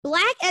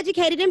Black,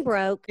 Educated, and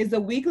Broke is a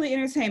weekly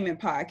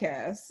entertainment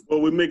podcast where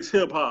we mix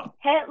hip-hop,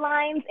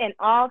 headlines, and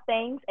all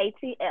things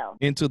ATL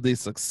into the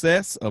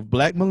success of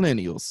Black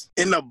millennials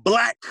in the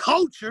Black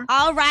culture.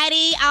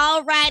 Alrighty.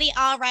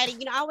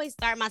 You know, I always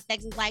start my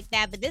sections like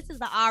that, but this is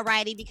the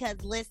alrighty because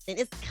listen,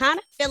 it's kind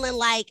of feeling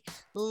like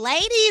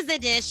ladies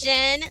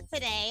edition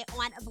today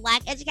on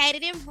Black,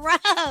 Educated, and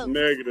Broke.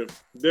 Negative.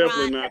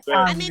 Definitely not that.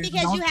 I mean,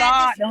 because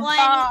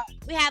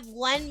we have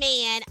one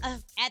man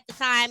at the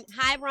time.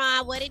 Hi,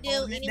 Ron. What it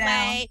do?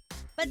 Anyway,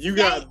 but you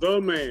today, got the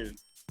man,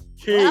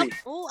 King.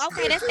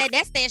 Okay,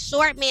 that's that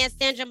short man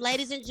syndrome,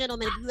 ladies and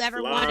gentlemen. If you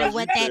ever wonder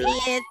what that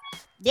is,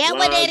 that's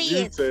what that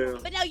is.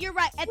 But no, you're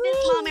right. At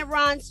this moment,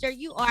 Ronster,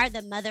 you are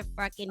the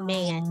motherfucking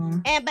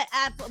man, and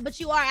but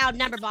you are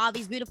outnumbered by all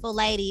these beautiful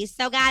ladies.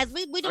 So, guys,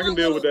 we I can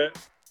deal with that.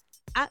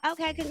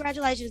 Okay,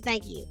 congratulations,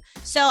 thank you.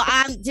 So,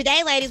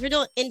 today, ladies,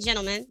 and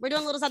gentlemen, we're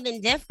doing a little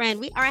something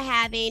different. We are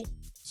having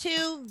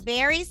two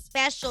very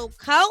special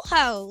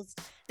co-hosts.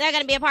 They're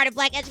going to be a part of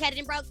Black, Educated,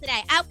 and Broke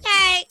today.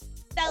 Okay,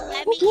 so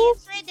let me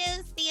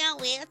introduce them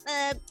with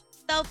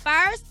So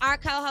first, our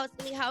co-host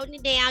will be holding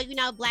it down. You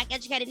know, Black,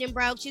 Educated, and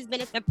Broke. She's been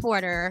a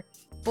supporter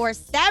for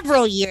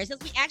several years since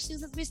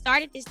we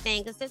started this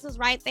thing, because sis was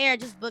right there,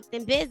 just booked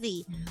and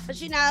busy. But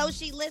you know,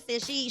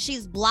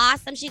 she's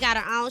blossomed. She got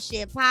her own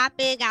shit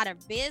popping, got her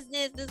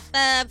business and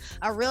stuff.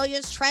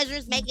 Aurelia's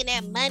Treasures, making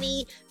that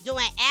money,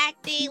 doing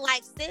acting.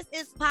 Like, sis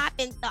is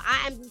popping. So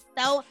I am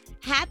so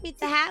happy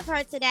to have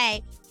her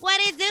today.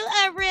 What it do,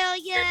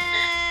 Aurelia?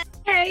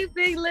 Hey,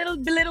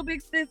 little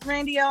big sis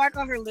Randy. I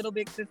call her little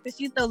big sis because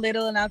she's so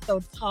little and I'm so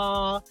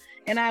tall,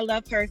 and I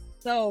love her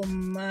so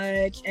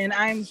much, and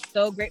I'm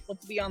so grateful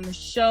to be on the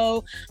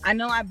show. I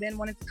know I've been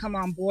wanting to come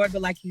on board,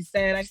 but like you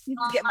said, I just need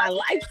to get my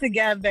life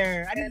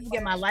together.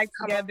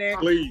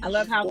 Please. I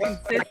love how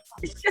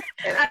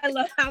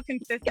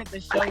consistent the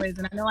show is,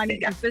 and I know I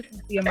need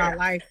consistency in my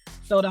life.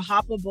 So to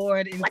hop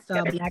aboard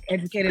into Black,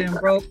 Educated, and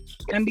Broke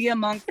and be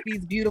amongst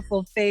these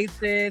beautiful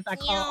faces, I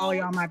call all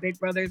y'all my big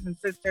brothers and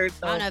sisters.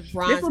 So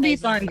this will be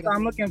fun. So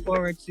I'm looking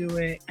forward to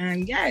it.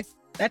 And yes,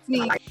 that's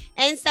me.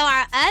 And so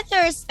our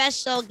other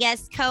special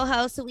guest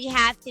co-host who we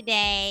have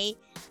today,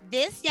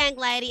 this young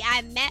lady,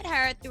 I met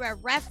her through a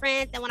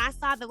reference. And when I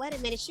saw that, wait a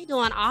minute, she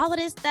doing all of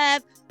this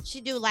stuff. She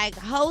do like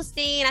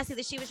hosting. I see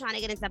that she was trying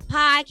to get into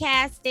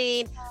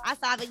podcasting. I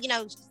saw that, you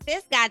know,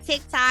 sis got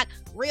TikTok,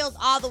 reels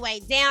all the way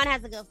down,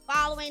 has a good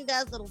following,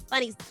 does little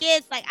funny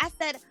skits. Like I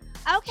said,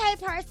 okay,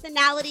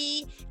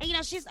 personality. And, you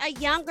know, she's a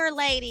younger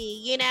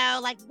lady, you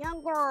know, like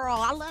young girl.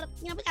 I love,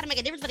 you know, we got to make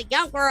a difference for the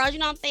young girls, you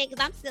know what I'm saying?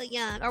 Because I'm still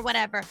young or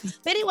whatever.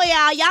 But anyway,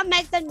 y'all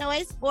make some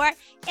noise for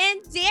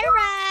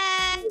Indira.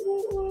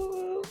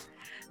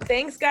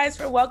 Thanks, guys,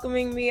 for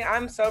welcoming me.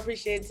 I'm so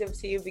appreciative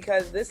to you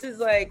because this is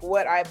like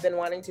what I've been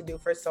wanting to do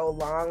for so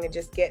long and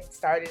just get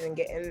started and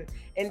get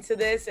into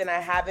this. And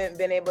I haven't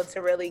been able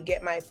to really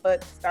get my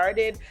foot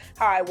started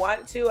how I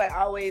want to. I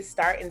always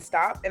start and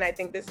stop. And I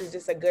think this is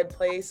just a good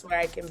place where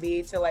I can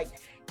be to like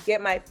get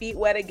my feet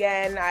wet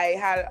again. I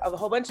had a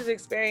whole bunch of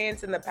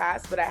experience in the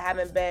past, but I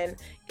haven't been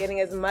getting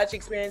as much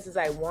experience as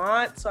I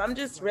want. So I'm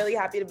just really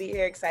happy to be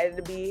here, excited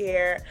to be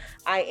here.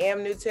 I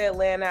am new to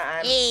Atlanta.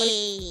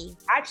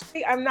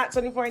 Actually, I'm not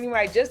 24 anymore.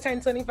 I just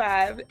turned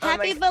 25.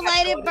 Happy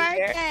belated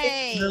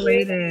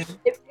birthday.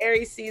 It's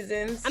Aries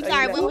season. I'm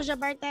sorry, when was your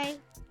birthday?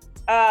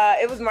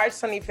 It was March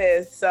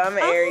 25th, so I'm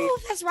an Aries. Oh,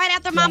 that's right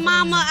after my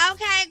mama.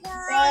 Okay,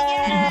 girl,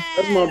 yeah.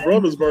 That's my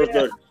brother's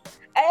birthday.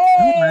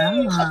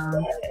 Hey! Wow.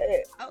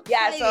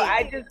 Yeah, so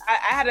I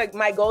had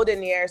my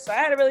golden year, so I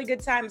had a really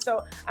good time.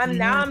 So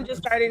now I'm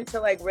just starting to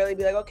like really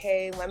be like,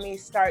 okay, let me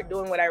start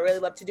doing what I really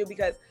love to do,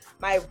 because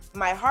my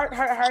heart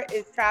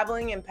is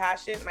traveling and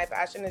passion. My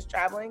passion is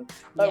traveling,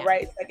 but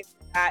right second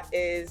that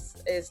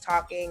is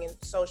talking and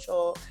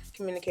social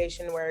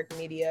communication work,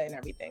 media, and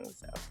everything.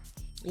 So.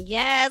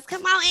 Yes,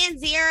 come on,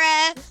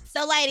 Indira.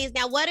 So, ladies,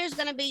 now what is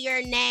going to be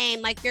your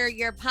name, like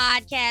your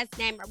podcast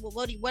name?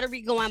 What are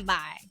we going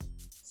by?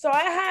 So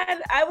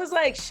I was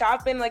like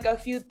shopping like a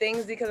few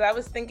things because I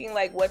was thinking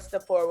like, what's the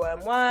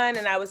 411?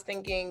 And I was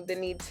thinking the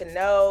need to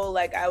know,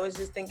 like I was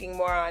just thinking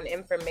more on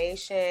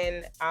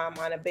information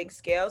on a big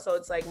scale. So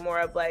it's like more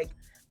of like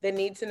the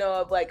need to know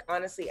of like,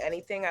 honestly,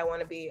 anything. I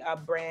want to be a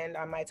brand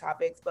on my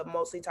topics, but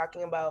mostly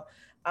talking about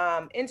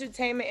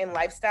entertainment and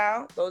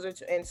lifestyle. Those are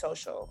in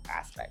social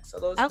aspects. So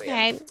those.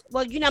 Okay.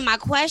 Well, you know, my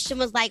question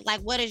was like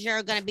what is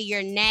gonna be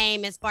your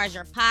name as far as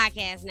your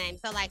podcast name?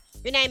 So like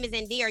your name is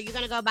Indira. Are you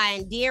gonna go by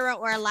Indira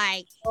or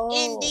like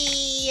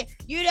Indy?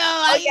 You know.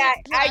 Oh yeah,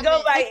 I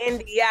go by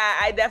Indy. Yeah,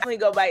 I definitely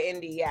go by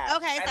Indy. Yeah.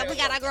 Okay, so we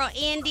got our girl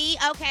Indy.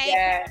 Okay.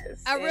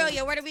 Yes.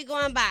 Aurelia, what are we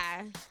going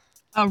by?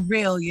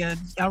 Aurelia,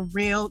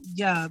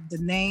 the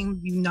name,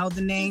 you know the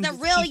name. The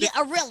realist.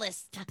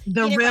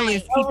 The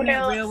realist, keeping it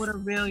Realist. real with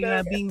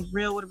Aurelia, being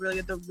real with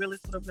Aurelia, the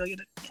realist with Aurelia.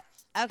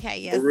 Okay,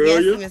 yes,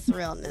 Aurelia? yes, Miss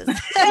Realness.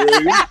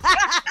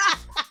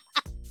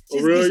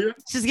 Aurelia?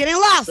 She's getting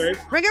lost. Okay.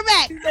 Bring her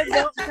back.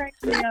 Don't crank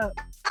me up.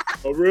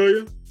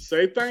 Aurelia,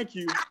 say thank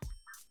you.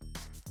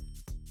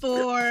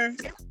 For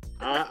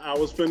I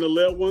was finna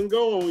let one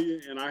go on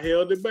you, and I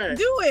held it back.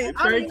 Do it.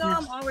 I Thank know you.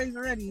 I'm always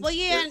ready. Well,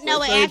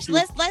 no,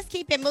 actually, let's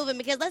keep it moving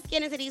because let's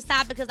get into these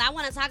topics because I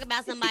want to talk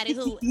about somebody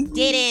who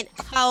didn't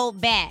hold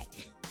back.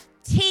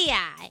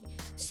 T.I.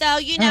 So,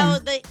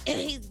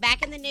 he's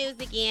back in the news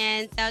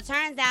again. So it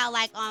turns out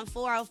like on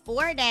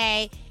 404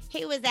 day,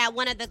 he was at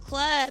one of the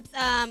clubs.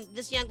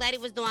 This young lady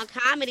was doing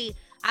comedy.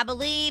 I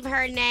believe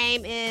her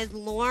name is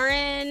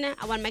Lauren.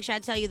 I want to make sure I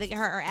tell you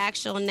her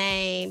actual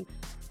name.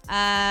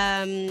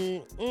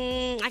 I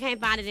can't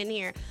find it in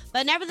here.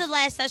 But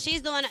nevertheless, so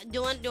she's doing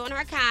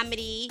her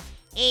comedy.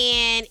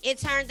 And it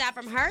turns out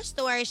from her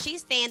story,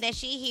 she's saying that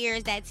she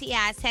hears that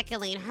T.I. is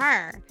heckling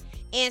her.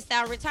 And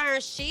so in return,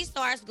 she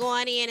starts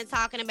going in and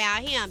talking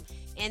about him.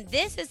 And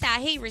this is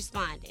how he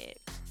responded.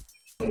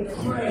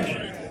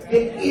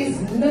 There is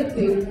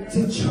nothing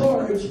to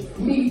charge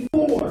me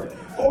for.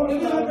 Or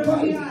my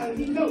right.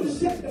 No,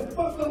 shut the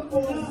fuck up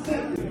for a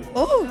second.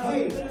 Oh.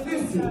 Hey,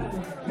 listen.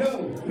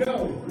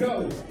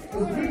 No.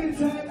 As many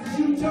times as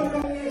you jump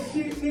on that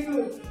shit,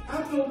 nigga,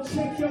 I'm gonna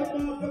check your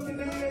motherfucking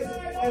ass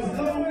as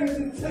long as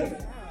it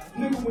takes.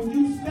 Nigga, when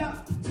you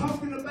stop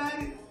talking about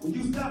it, when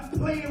you stop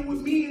playing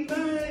with me and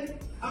mine,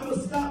 I'ma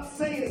stop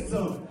saying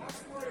something.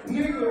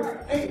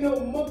 Nigga, ain't no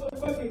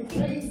motherfucking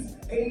case,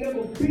 ain't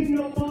never been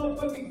no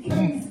motherfucking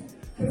case,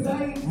 cause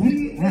I ain't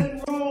did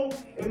nothing wrong,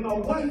 and my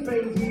wife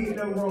ain't did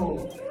nothing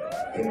wrong.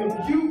 And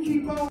if you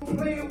keep on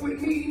playing with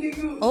me,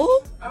 nigga,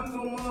 I'm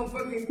gonna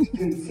motherfucking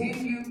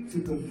continue to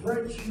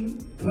confront you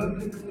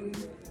publicly,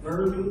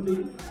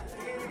 verbally.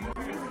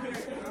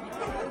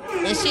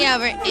 Is she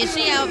over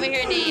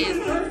here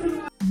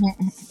dancing?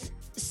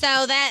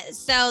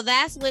 So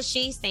that's what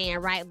she's saying,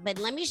 right? But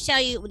let me show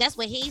you, that's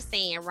what he's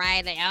saying,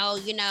 right? Like,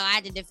 I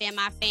had to defend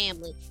my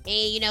family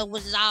and,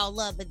 which is all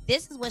love. But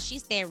this is what she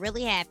said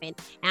really happened.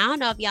 And I don't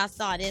know if y'all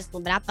saw this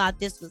one, but I thought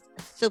this was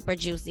super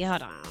juicy.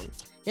 Hold on.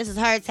 This is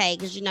her take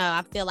because,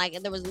 I feel like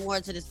there was more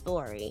to the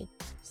story.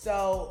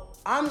 So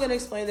I'm going to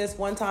explain this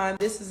one time.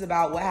 This is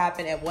about what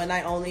happened at One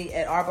Night Only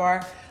at our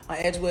bar on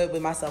Edgewood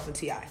with myself and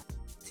T.I.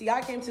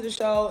 T.I. came to the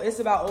show. It's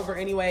about over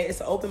anyway.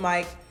 It's an open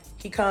mic.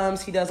 He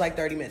comes. He does like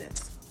 30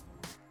 minutes.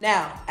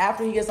 Now,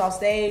 after he gets off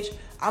stage,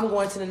 I'm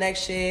going to the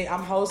next shit.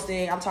 I'm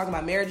hosting. I'm talking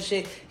about marriage and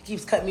shit. He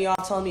keeps cutting me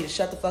off, telling me to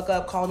shut the fuck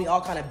up, calling me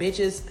all kind of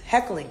bitches,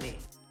 heckling me.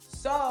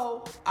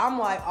 So I'm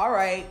like, all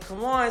right,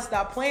 come on,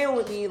 stop playing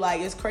with me.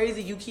 Like, it's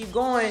crazy. You keep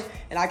going,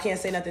 and I can't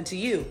say nothing to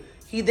you.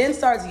 He then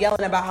starts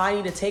yelling about how I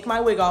need to take my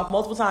wig off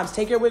multiple times.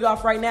 Take your wig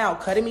off right now.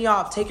 Cutting me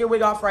off. Take your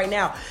wig off right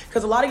now.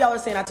 Because a lot of y'all are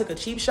saying I took a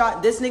cheap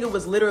shot. This nigga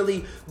was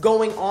literally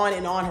going on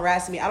and on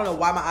harassing me. I don't know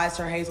why my eyes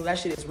turn hazel. That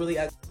shit is really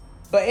ugly.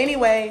 But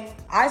anyway,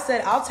 I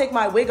said, I'll take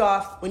my wig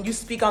off when you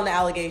speak on the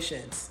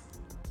allegations.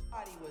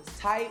 Nobody was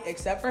tight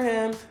except for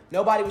him.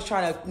 Nobody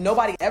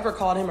ever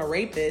called him a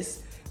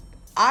rapist.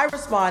 I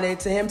responded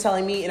to him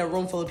telling me in a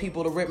room full of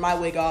people to rip my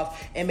wig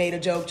off and made a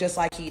joke just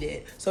like he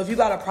did. So if you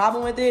got a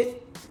problem with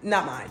it,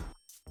 not mine.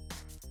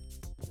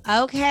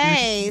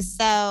 Okay,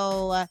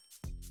 so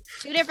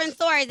two different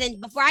stories.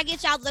 And before I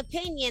get y'all's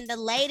opinion, the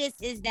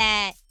latest is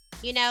that,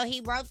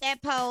 he wrote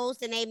that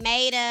post and they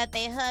made up,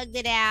 they hugged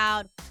it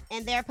out,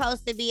 and they're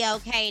supposed to be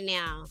okay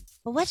now.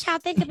 But what y'all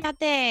think about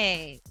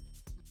that?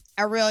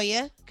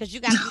 Aurelia, because you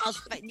got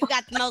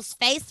the most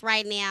face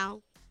right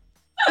now.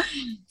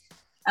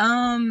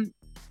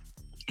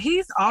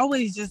 He's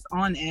always just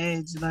on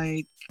edge.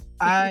 Like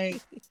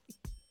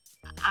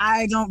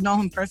I don't know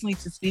him personally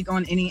to speak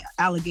on any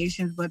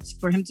allegations, but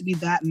for him to be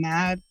that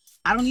mad,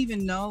 I don't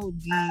even know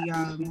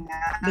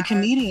the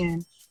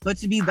comedian, but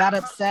to be that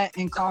upset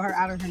and call her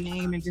out of her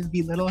name and just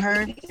belittle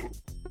her,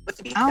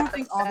 I don't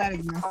think all that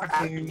is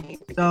necessary.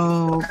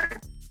 So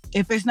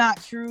if it's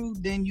not true,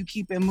 then you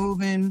keep it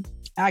moving.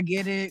 I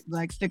get it.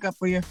 Like, stick up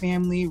for your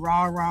family,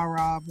 rah, rah,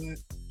 rah. But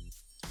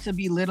to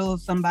belittle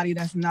somebody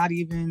that's not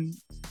even,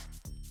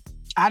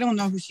 I don't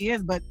know who she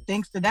is, but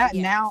thanks to that,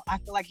 now I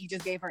feel like he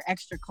just gave her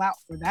extra clout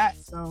for that.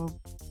 So,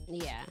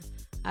 yeah.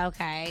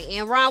 Okay.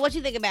 And Ron, what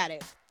you think about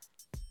it?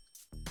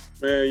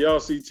 Man, y'all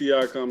see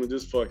T.I. coming,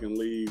 just fucking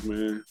leave,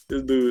 man.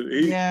 This dude,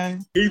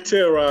 he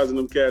terrorizing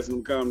them cats in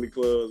them comedy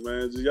clubs,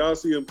 man. Y'all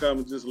see him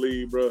coming, just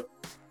leave, bro.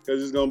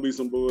 Because it's going to be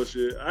some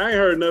bullshit. I ain't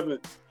heard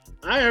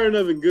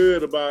nothing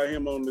good about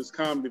him on this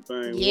comedy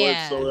thing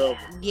whatsoever.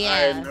 Yeah. I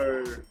hadn't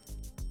heard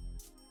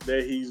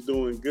that he's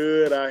doing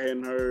good. I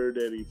hadn't heard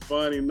that he's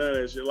funny, none of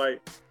that shit.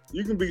 Like,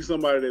 you can be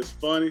somebody that's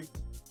funny,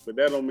 but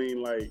that don't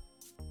mean, like,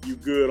 you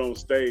good on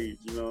stage,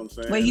 you know what I'm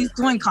saying? Wait, he's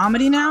doing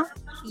comedy now?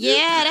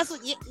 Yeah, that's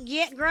what.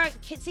 Yeah, girl.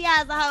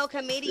 T.I. is a whole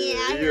comedian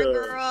out here,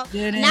 girl.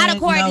 Not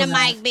according to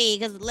Mike B,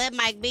 because let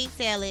Mike B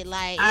tell it.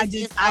 Like, I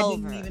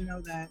didn't even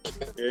know that.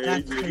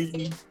 That's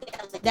crazy.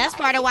 That's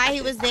part of why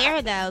he was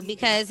there, though,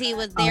 because he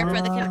was there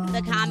for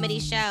the comedy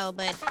show.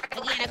 But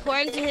again,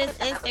 according to his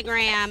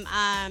Instagram,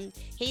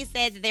 he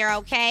said that they're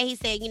okay. He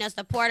said,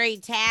 support her. He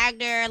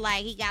tagged her.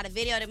 Like, he got a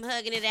video of them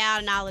hugging it out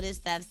and all of this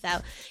stuff. So,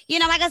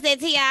 like I said,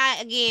 T.I.,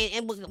 again,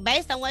 and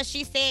based on what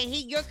she said,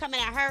 you're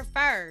coming at her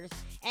first.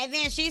 And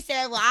then she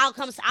said, well,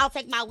 I'll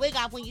take my wig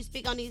off when you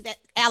speak on these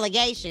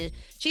allegations.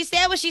 She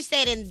said what she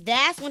said, and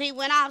that's when he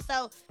went off.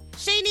 So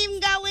she didn't even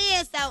go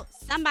in. So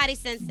somebody's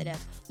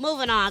sensitive.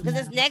 Moving on, because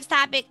this next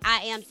topic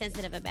I am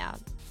sensitive about.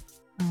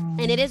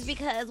 And it is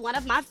because one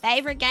of my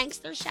favorite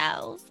gangster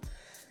shows,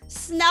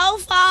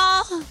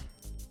 Snowfall,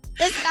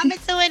 is coming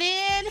to an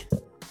end.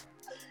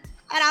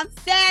 And I'm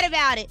sad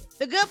about it.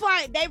 The good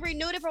part, they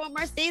renewed it for one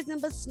more season,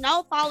 but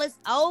Snowfall is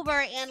over.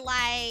 And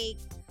like,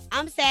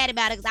 I'm sad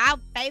about it because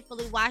I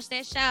faithfully watched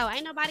that show.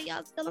 Ain't nobody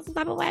else feeling some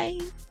type of way.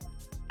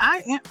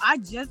 I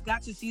just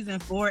got to season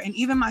 4, and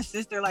even my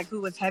sister, like,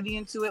 who was heavy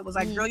into it, was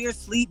like, girl, you're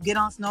asleep, get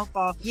on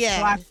Snowfall. Yeah.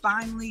 So I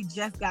finally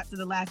just got to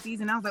the last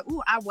season. I was like,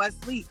 ooh, I was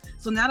asleep.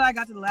 So now that I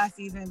got to the last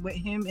season with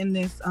him in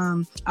this,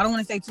 I don't want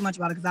to say too much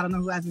about it because I don't know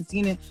who hasn't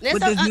seen it.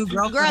 With this new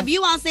girlfriend. Girl, if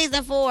you on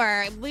season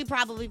 4, we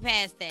probably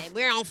passed that.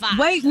 We're on 5.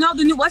 Wait, no,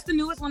 what's the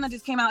newest one that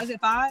just came out? Is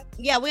it 5?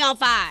 Yeah, we on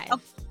 5.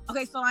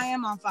 Okay, so I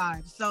am on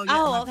 5. So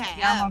yeah, okay.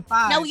 Yeah, I'm on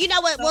 5. No, you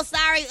know what? So, well,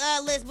 sorry,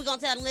 Liz, we're gonna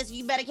tell the Liz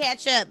you better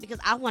catch up because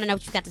I want to know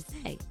what you got to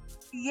say.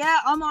 Yeah,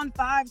 I'm on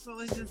 5, so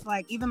it's just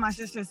like, even my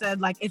sister said,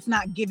 like, it's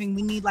not giving.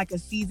 We need like a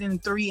season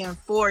 3 and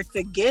 4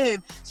 to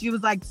give. She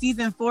was like,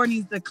 season 4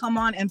 needs to come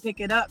on and pick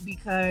it up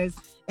because,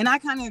 and I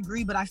kind of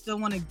agree, but I still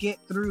want to get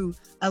through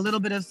a little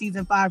bit of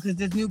season 5 because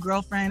this new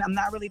girlfriend, I'm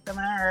not really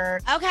feeling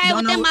her. Okay,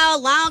 with them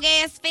old long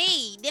ass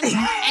feet, them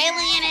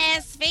alien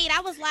ass feet.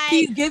 I was like,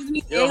 he gives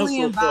me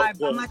alien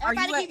vibes. I'm like, are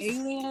you an keeps,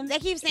 alien? They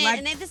keep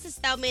saying, and this is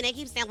so mean. They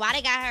keep saying, why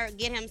they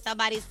get him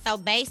somebody so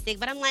basic?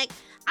 But I'm like,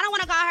 I don't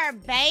want to call her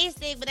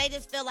basic, but they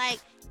just feel like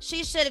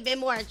she should have been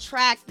more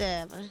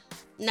attractive.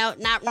 No,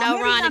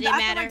 Ron, it didn't matter.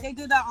 I feel like they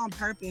did that on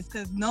purpose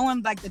because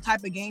knowing like the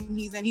type of game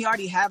he's in, he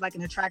already had like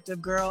an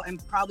attractive girl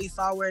and probably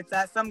saw where it's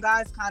at. Some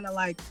guys kind of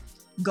like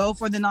go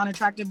for the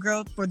non-attractive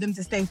girl for them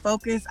to stay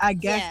focused, I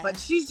guess. Yeah. But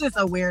she's just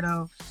a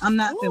weirdo. I'm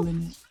not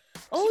feeling it.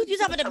 Oh, you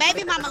talking to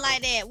baby mama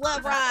like that?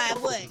 What,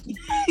 Ron? What? You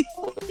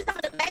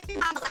talking to baby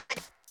mama like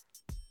that?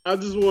 I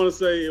just want to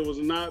say it was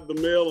not the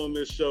male on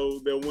this show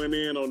that went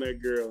in on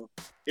that girl.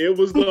 It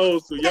was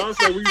those two. Y'all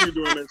said we were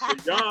doing that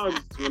shit. Y'all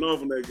just went off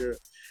on that girl.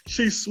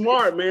 She's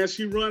smart, man.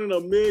 She running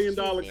 $1 million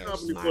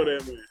company for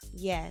that man.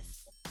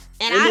 Yes.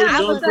 And I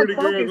was pretty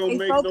girl gonna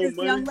make no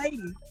money. Young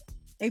lady.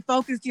 A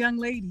focused young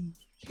lady.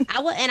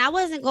 I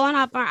wasn't going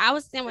off on. I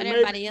was saying what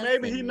everybody else.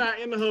 Maybe he not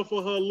into her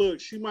for her look.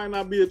 She might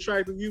not be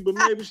attracted to you, but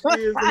maybe she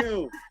is to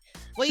him.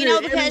 Well, you know,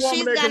 because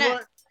she's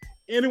gonna.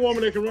 Any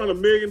woman that can run $1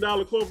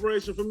 million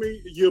corporation for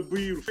me, you're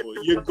beautiful.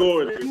 You're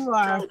gorgeous. You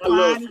are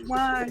fine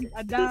wine,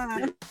 a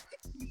dime.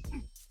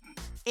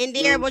 And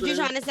dear, what you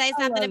trying to say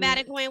something about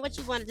it, Queen? What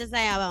you wanted to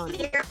say about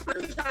it?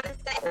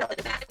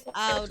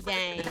 Oh,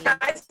 dang.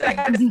 I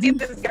got to see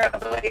this girl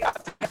the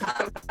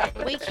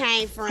way we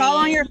can't, friend. Call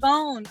on your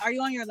phone. Are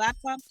you on your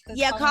laptop?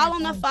 Yeah, call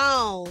on the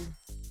phone.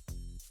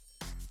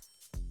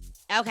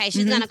 Okay,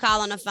 she's gonna call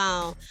on the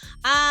phone.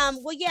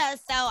 Well, yeah.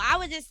 So I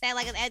would just say,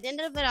 like, at the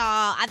end of it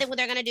all, I think what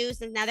they're gonna do,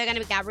 since now they're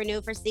gonna got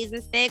renewed for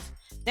season 6,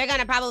 they're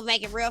gonna probably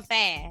make it real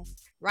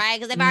fast, right?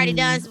 Because they've already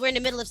done. So we're in the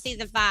middle of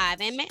season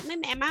 5, and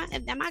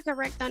am I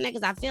correct on that?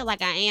 Because I feel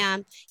like I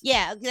am.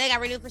 Yeah, they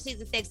got renewed for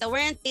season 6, so we're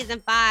in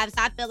season 5.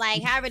 So I feel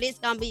like however this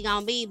gonna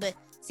be, but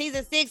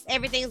season 6,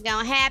 everything's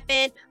gonna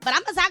happen. But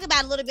I'm gonna talk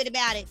about a little bit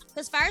about it.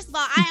 Because first of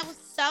all, I am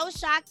so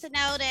shocked to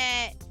know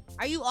that.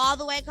 Are you all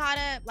the way caught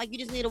up? Like, you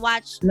just need to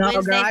watch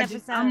Wednesday's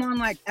episode? I'm on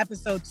like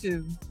episode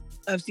 2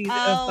 of season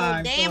of 5.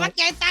 Oh, damn, so I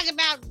can't talk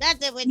about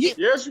nothing with you.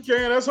 Yes, you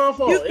can. That's her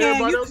fault.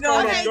 Everybody else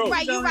caught up.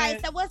 Right, you're right.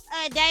 So what's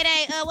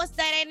what's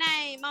Day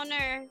name on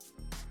there?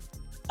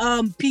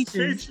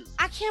 Peaches.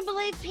 I can't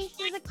believe Peaches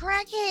is a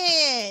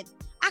crackhead.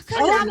 I could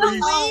not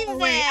believe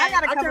that. I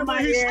gotta cover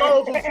my ear. He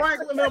stole from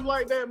Franklin them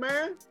like that,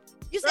 man.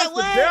 You said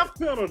what? That's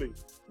the death penalty.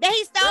 That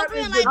he stole from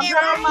him like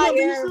that, right?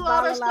 You see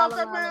all that stuff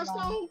that man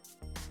stole?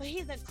 But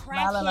he's a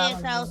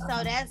crackhead, though,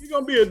 so that's... You're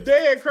going to be a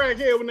dead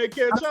crackhead when they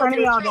catch up. But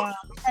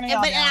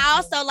I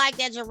also like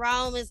that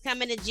Jerome is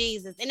coming to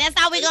Jesus. And that's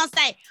all we're going to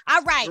say.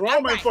 All right.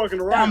 Jerome ain't fucking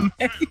around.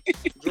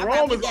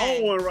 Jerome is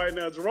on one right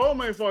now.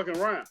 Jerome ain't fucking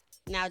around.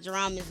 No,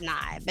 Jerome is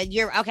not. But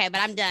you're... Okay, but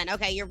I'm done.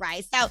 Okay, you're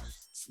right. So,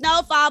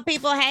 Snowfall,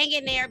 people, hang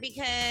in there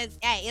because,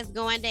 hey, it's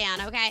going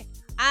down, okay?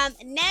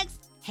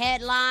 Next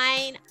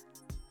headline.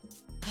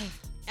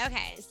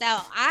 Okay, so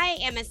I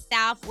am a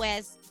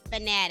Southwest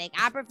fanatic.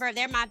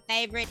 They're my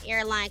favorite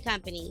airline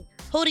company.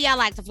 Who do y'all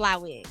like to fly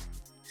with?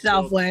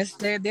 Southwest.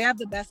 They have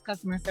the best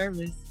customer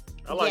service.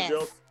 I like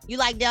Delta. You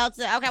like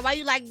Delta? Okay, why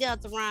you like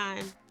Delta,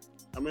 Ron?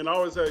 I mean, I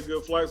always had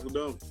good flights with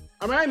them.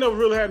 I mean, I ain't never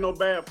really had no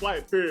bad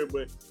flight, period,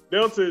 but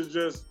Delta is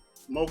just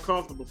more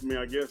comfortable for me,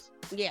 I guess.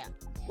 Yeah.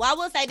 Well, I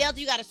will say Delta,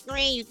 you got a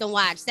screen you can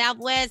watch.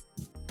 Southwest,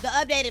 the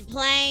updated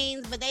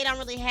planes, but they don't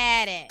really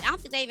have it. I don't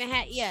think they even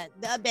had,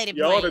 the updated planes.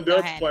 Yeah, all the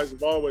Delta flights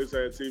have always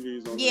had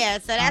TVs on. Yeah,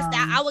 so that's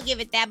I would give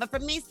it that. But for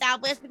me,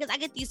 Southwest, because I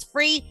get these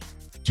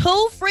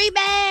two free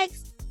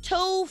bags.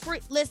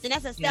 Listen,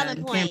 that's a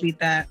selling point. Can't beat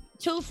that.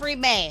 2 free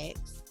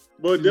bags.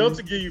 But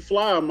Delta give you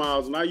flyer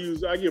miles, and I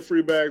get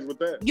free bags with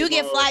that. You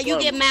get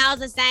miles,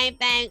 the same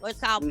thing, or it's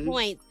called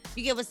points.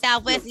 You get with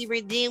Southwest, you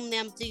redeem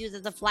them to use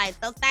as a flight.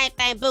 So same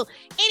thing, boo.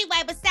 Anyway,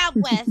 but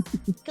Southwest,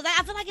 because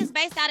I feel like it's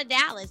based out of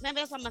Dallas. Maybe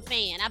that's why I'm a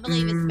fan. I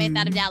believe it's based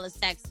out of Dallas,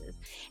 Texas.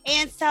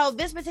 And so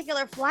this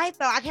particular flight,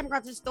 though, I came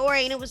across this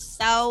story and it was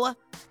so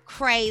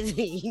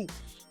crazy.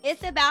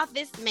 It's about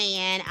this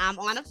man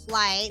on a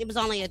flight. It was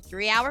only a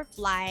 3-hour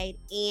flight.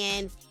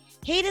 And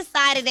he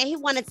decided that he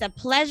wanted to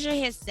pleasure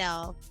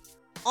himself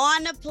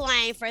on the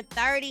plane for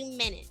 30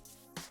 minutes.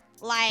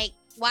 Like,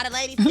 while the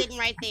lady's sitting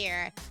right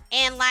there.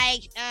 And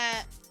like,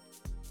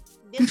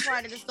 this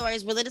part of the story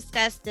is really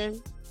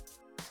disgusting.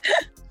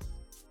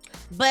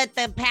 But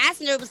the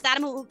passenger beside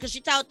him, because she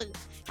told the,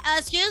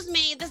 excuse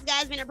me, this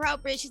guy's been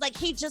inappropriate. She's like,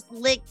 he just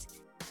licked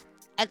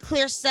a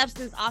clear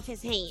substance off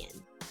his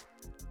hand.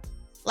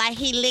 Like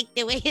he licked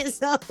it with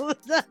his own.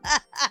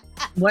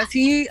 Was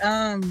he?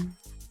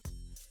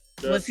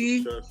 Was he?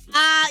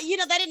 You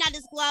know, they did not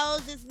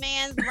disclose this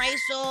man's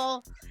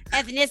racial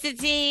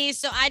ethnicity,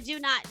 so I do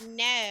not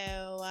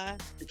know.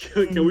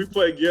 Can we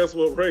play guess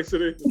what race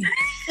it is?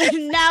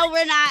 No,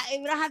 we're not.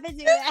 We don't have to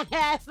do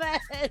that.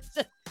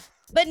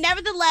 But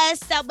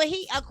nevertheless, but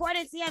he,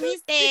 according to him, he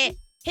said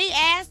he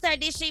asked her,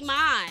 "Did she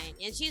mind?"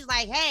 And she's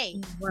like, "Hey,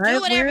 do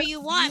whatever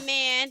you want,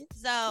 man."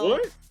 So.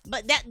 What?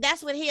 But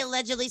that's what he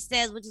allegedly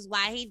says, which is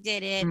why he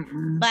did it.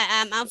 But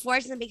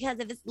unfortunately, because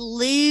of his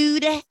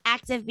lewd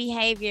active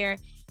behavior,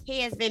 he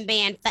has been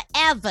banned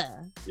forever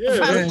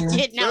from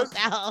getting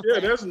outside. Yeah,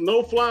 that's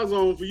no fly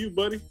zone for you,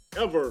 buddy,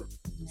 ever.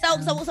 So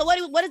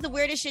what is the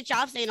weirdest shit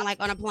y'all seen like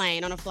on a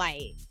plane, on a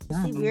flight?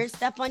 See weird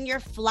stuff on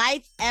your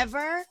flights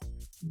ever?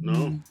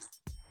 No.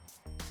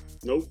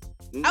 Nope.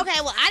 Okay,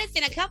 well, I just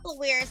seen a couple of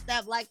weird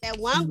stuff, like that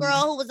one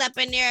girl who was up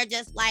in there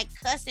just like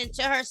cussing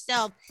to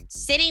herself,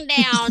 sitting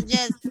down,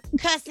 just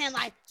cussing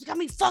like, "You got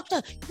me fucked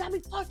up. You got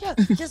me fucked up."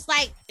 Just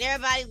like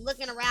everybody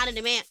looking around and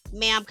the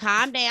ma'am,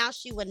 calm down.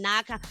 She would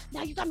not calm.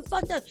 "No, you got me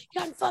fucked up. You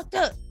got me fucked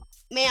up."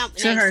 Ma'am,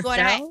 to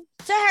herself?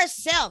 To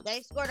herself. They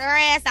escorted her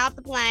ass out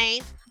the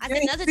plane. I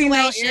said another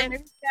situation.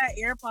 Maybe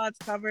she got AirPods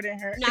covered in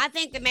her. No, I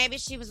think that maybe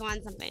she was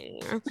on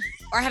something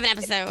or have an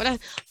episode. And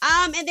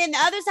then the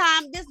other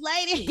time, this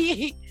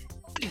lady,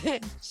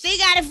 she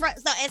got in front.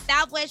 So at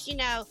Southwest, you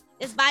know,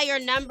 it's by your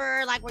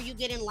number, like where you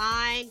get in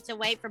line to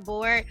wait for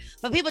board.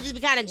 But people just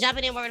be kind of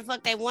jumping in where the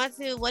fuck they want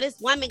to. Well, this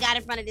woman got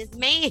in front of this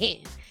man.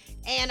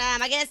 And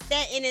I guess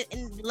that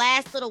in the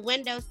last little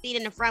window seat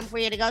in the front for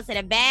you to go to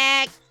the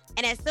bag.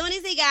 And as soon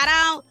as he got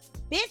on,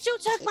 "Bitch, you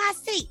took my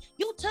seat.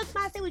 You took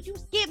my seat. Would you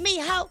skip me,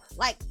 hoe?"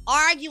 Like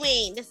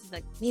arguing. This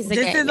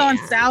is on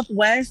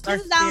Southwest.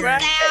 This is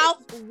on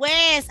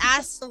Southwest.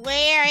 I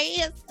swear.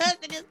 He is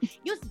cussing this.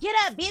 "You get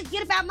up, bitch.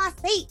 Get up out my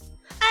seat.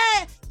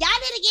 Y'all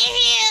need to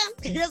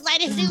get him." This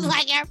lady, she was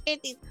like in her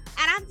 50s.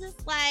 And I'm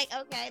just like,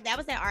 okay, that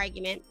was that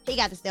argument. He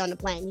got to stay on the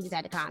plane. He just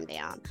had to calm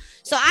down.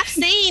 So I've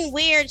seen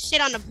weird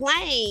shit on the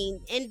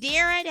plane. And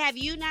Dara, have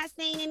you not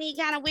seen any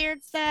kind of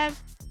weird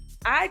stuff?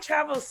 I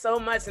travel so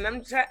much,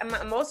 and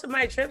most of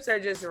my trips are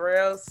just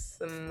real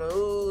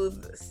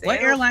smooth.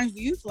 What airlines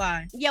do you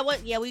fly? Yeah,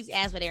 we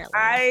asked what airline.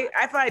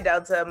 I fly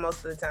Delta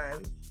most of the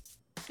time.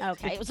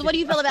 Okay, so what do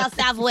you feel about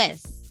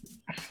Southwest?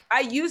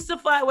 I used to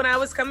fly when I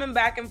was coming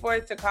back and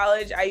forth to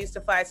college. I used to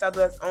fly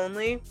Southwest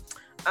only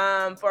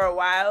for a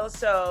while.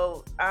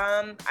 So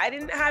I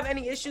didn't have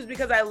any issues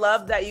because I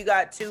loved that you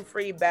got 2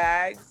 free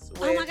bags.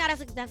 Oh my God,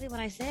 that's exactly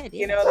what I said.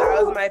 You know,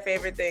 that was my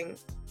favorite thing.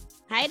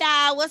 Hey,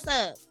 Doll, what's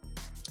up?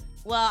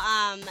 Well,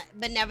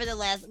 but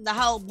nevertheless, the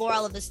whole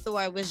moral of the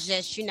story was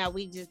just, you know,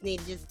 we just need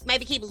to just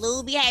maybe keep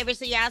lewd behaviors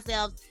to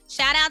yourselves.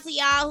 Shout out to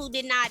y'all who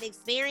did not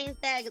experience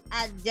that.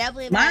 I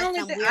definitely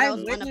I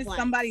witnessed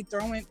somebody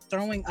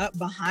throwing up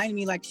behind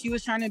me, like she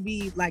was trying to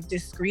be like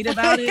discreet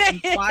about it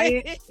and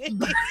quiet.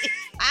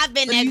 I've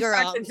been that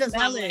girl. Just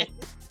smell it.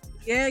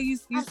 Yeah, you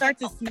start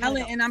to smell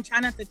it, and I'm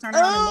trying not to turn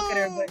around and look at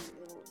her,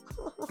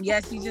 but yeah,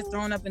 she's just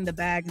throwing up in the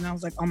bag, and I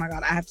was like, oh my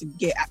God, I have to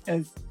get,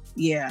 because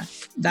yeah,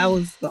 that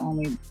was the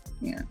only.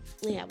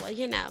 Yeah, well,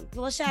 you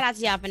know, shout out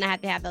to y'all for not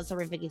have to have those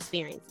horrific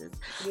experiences.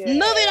 Yeah. Moving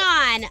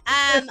on,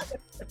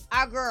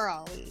 our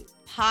girl,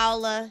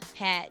 Paula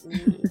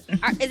Patton.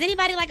 Is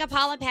anybody like a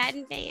Paula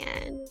Patton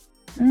fan?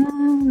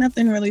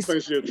 Nothing really. I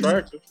think she's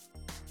attractive.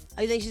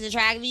 Oh, you think she's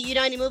attractive? You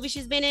know any movies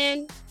she's been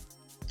in?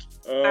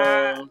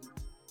 I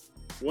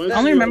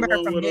only remember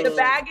her from The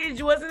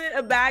Baggage, wasn't it?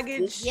 A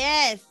Baggage?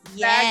 Yes.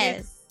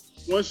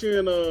 Was she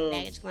in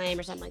Baggage Claim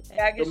or something like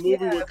that? The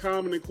movie with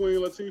Common and Queen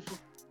Latifah?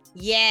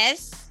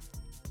 Yes.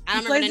 I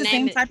don't remember the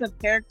same type of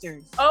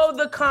characters. Oh,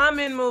 the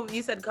Common movie.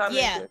 You said Common.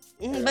 Yeah.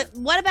 Mm-hmm. But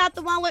what about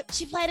the one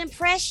she played in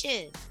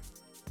Precious?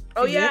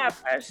 Oh yeah,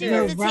 Precious. She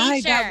was the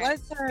teacher. That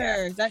was her.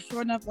 Yeah. That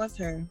sure enough was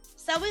her.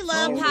 So we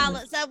love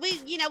Paula. So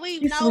we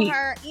know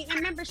her. You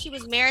remember she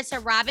was married to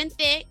Robin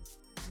Thicke.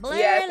 Blur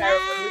line.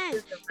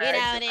 You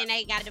know, and then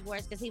they got a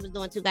divorce because he was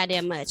doing too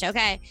goddamn much.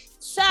 Okay.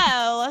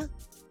 So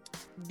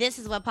this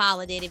is what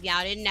Paula did. If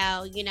y'all didn't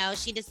know, you know,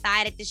 she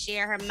decided to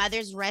share her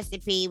mother's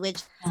recipe,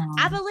 which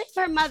I believe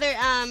her mother,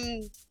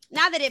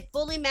 not that it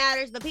fully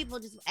matters, but people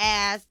just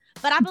ask,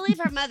 but I believe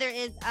her mother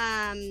is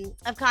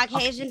of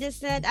Caucasian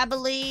descent, I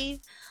believe.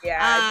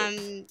 Yeah.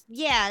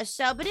 Yeah.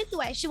 So, but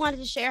anyway, she wanted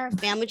to share her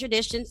family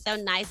tradition. So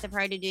nice of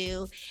her to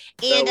do.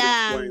 And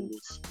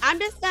I'm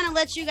just gonna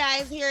let you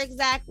guys hear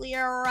exactly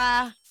your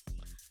how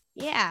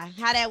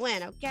that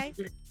went. Okay.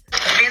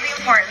 Really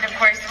important, of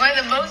course. One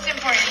of the most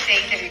important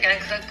things if you're gonna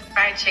cook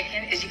fried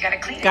chicken is you gotta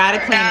clean it. Gotta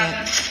clean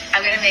it.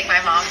 I'm gonna make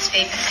my mom's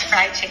favorite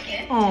fried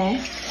chicken. Oh.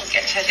 We'll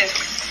get to just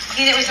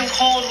clean it with some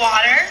cold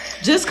water.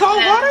 Just cold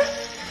water?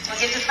 We'll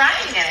get to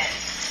frying in it.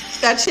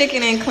 That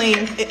chicken ain't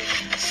clean.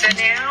 So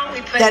now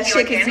we put that the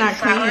chicken's not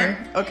flour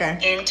clean. Okay.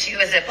 into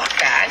a Ziploc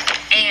bag,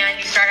 and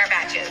you start our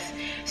batches.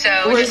 So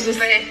where's just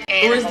put it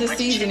in where's the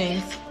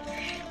seasonings?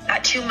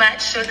 Not too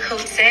much, so it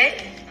coats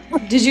it.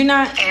 Did you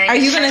not? And are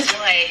you gonna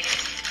like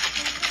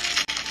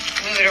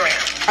move it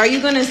around? Are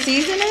you gonna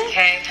season it?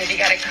 Okay, because you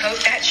gotta coat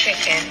that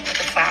chicken with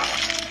the flour.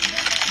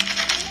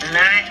 And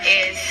that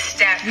is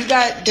step. You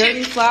got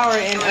dirty flour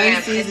and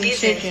unseasoned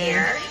chicken.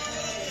 Here.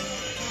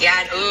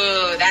 Yeah,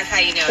 ooh, that's how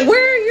you know. Where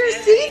are your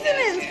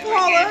seasonings,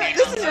 Paula?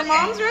 This is your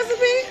mom's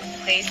recipe?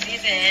 Place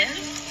these in,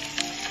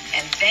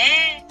 and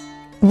then.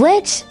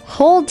 Which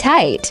hold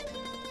tight.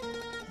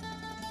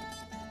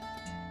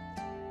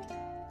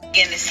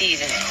 In the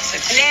seasoning. So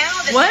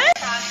now the what?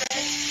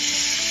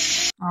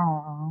 process.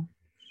 Oh.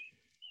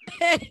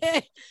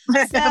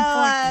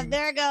 So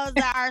there goes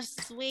our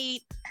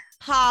sweet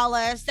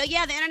Paula. So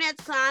yeah, the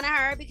internet's clowning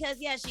her because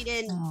she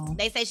didn't. Oh.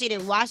 They say she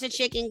didn't wash the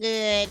chicken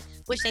good,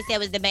 which they said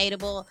was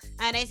debatable.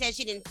 They said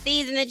she didn't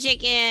season the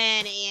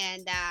chicken.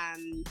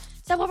 And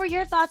so, what were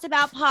your thoughts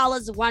about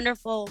Paula's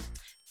wonderful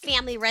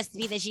family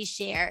recipe that she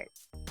shared?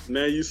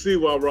 Now you see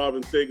why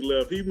Robin Thicke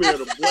left. He made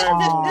a black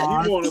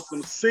woman. He wanted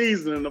some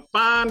seasoning to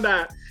find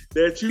out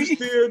that you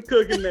still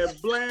cooking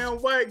that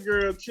bland white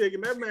girl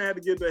chicken. That man had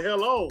to get the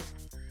hell on.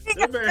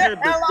 That man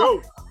had to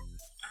go.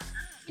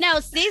 No,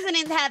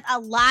 seasonings have a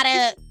lot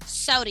of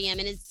sodium,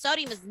 and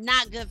sodium is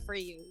not good for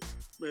you.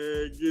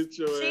 Man, get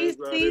your ass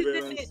out of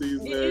there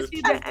unseasoned. Did you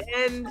see the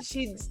end?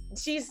 She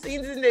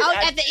seasoned it. Oh,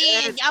 at the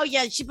end. Oh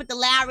yeah, she put the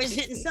Lowry's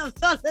and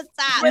something on the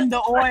top. In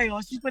the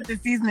oil. She put the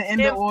seasoning in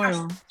the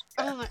oil.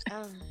 Oh,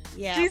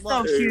 yeah. She's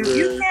so cute.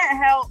 You can't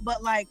help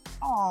but like,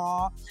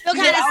 aw. Feel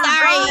kind of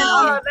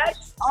sorry.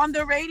 On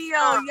the radio,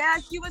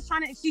 she was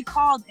she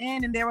called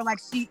in and they were like,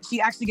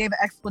 she actually gave an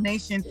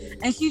explanation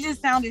and she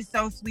just sounded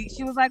so sweet.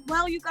 She was like,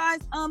 well, you guys,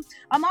 I'm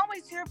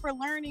always here for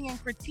learning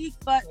and critique,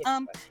 but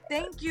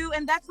thank you.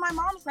 And that's my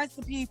mom's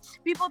recipe.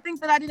 People think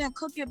that I didn't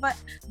cook it, but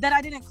that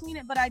I didn't clean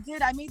it, but I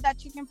did. I made that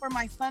chicken for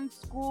my son's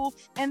school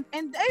and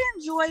they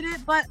enjoyed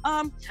it, but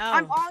I'm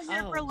all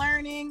here for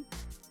learning.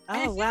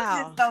 And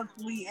wow. Just so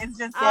sweet. It's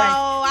just like,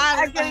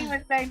 I can't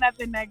even say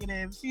nothing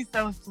negative. She's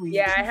so sweet.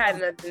 Yeah, I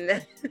had nothing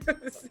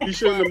negative. She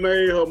shouldn't have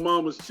made her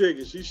mama's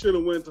chicken. She should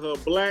have went to her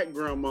black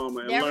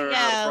grandmama and learned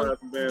how to fry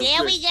some damn chicken.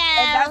 There we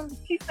go.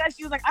 She said,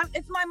 she was like,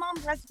 it's my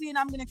mom's recipe and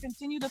I'm going to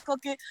continue to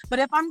cook it. But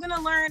if I'm going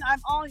to learn, I'm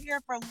all here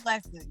for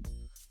lessons.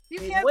 You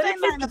can't what if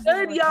it's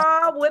good,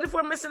 y'all? What if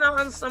we're missing out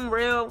on some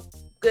real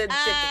good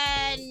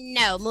chicken?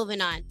 No,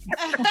 moving on.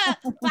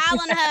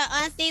 Following her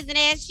unseasoned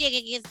ass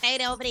chicken can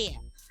stay over there.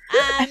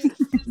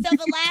 So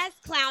the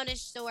last clownish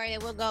story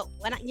that we'll go,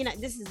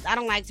 I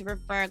don't like to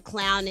refer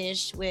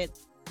clownish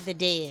with the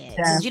dead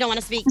because you don't want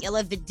to speak ill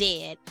of the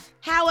dead.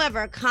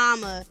 However,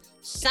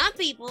 some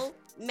people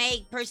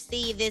may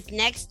perceive this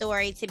next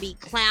story to be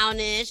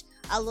clownish,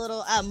 a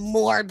little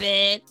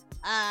morbid,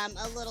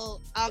 a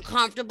little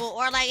uncomfortable,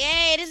 or like,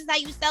 hey, this is how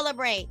you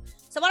celebrate.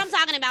 So what I'm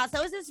talking about,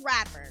 so it's this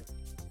rapper.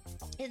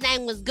 His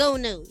name was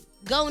Gonu.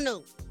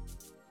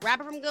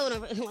 Rapper from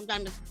Gonu. I'm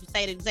trying to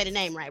say the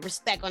name right.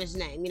 Respect on his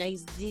name.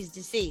 He's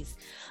deceased.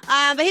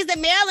 But he's a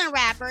Maryland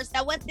rapper.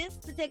 So what this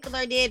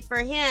particular did for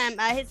him,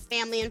 his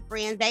family and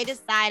friends, they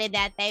decided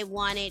that they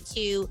wanted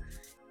to,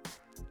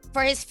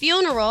 for his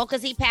funeral,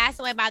 because he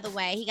passed away, by the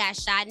way. He got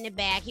shot in the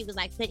back. He was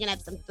like picking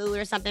up some food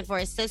or something for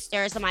his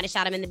sister. Somebody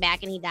shot him in the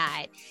back and he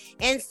died.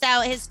 And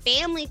so his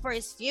family, for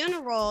his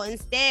funeral,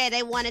 instead,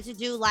 they wanted to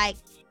do like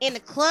in the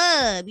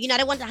club. They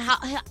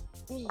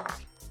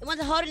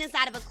wanted to hold it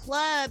inside of a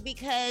club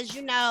because,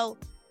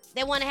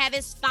 they want to have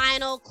his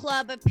final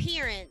club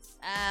appearance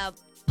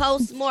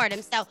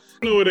post-mortem. So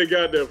I know where they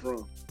got that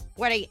from.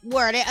 Where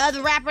the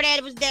other rapper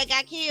that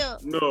got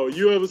killed? No,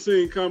 you ever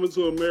seen Coming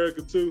to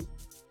America 2?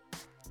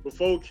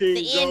 Before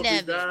King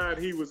Johnson died,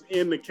 he was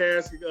in the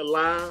casket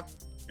alive,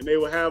 and they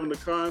were having the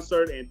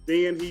concert, and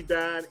then he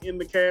died in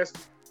the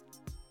casket.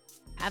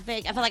 I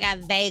feel like I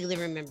vaguely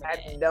remember. I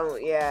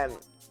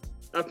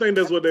think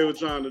that's what they were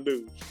trying to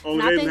do.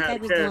 Only they didn't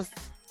have the casket.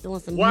 Doing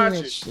some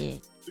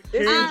shit.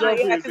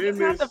 It's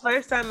not the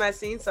first time I've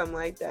seen something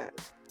like that.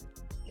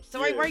 So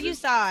where you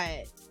saw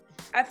it?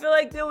 I feel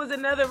like there was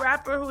another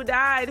rapper who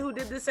died who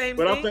did the same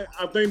thing. But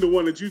I think the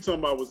one that you talking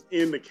about was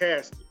in the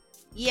casket.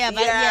 Yeah, but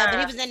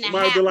he was in the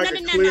might be like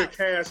a clear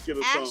casket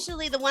or something.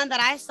 Actually, the one that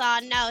I saw,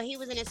 he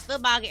was in his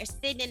football gear,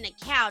 sitting in the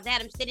couch. They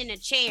had him sitting in a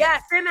chair. Yeah,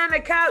 sitting on the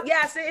couch.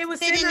 Yeah, it was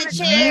sitting in the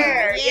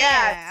chair.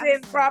 Yeah,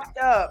 sitting propped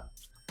up.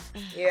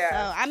 Yeah.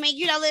 So, I mean,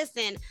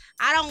 listen,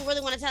 I don't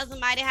really want to tell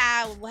somebody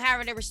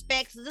however they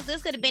respect. So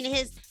this could have been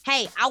his,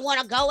 hey, I want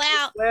to go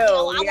out.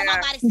 I want my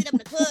body to sit up in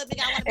the club.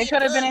 It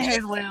could have been in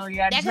his will,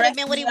 yeah. That could have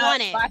been what he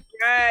wanted.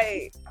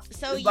 Right.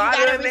 So you got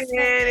to him in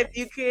hand if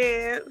you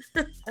can.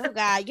 Oh,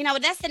 God.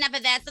 That's enough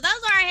of that. So those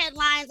are our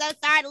headlines. I'm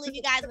sorry to leave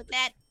you guys with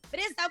that. But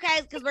it's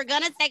okay because we're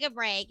going to take a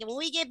break. And when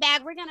we get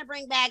back, we're going to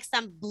bring back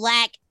some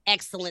Black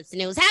excellence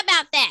news. How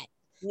about that?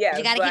 Yeah.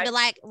 You got to keep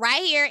it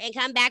right here and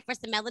come back for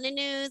some melanin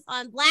news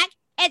on Black,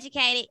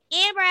 Educated,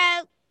 and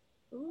Broke.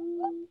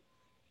 Ooh.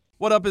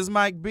 What up, is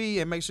Mike B,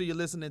 and make sure you're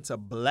listening to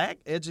Black,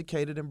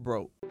 Educated, and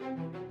Broke.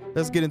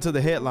 Let's get into the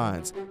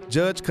headlines.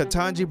 Judge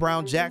Ketanji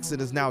Brown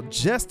Jackson is now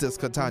Justice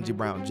Ketanji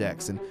Brown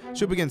Jackson.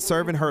 She'll begin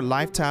serving her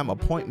lifetime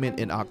appointment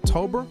in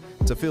October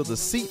to fill the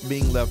seat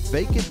being left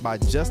vacant by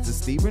Justice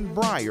Stephen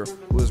Breyer,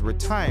 who is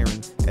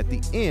retiring at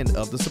the end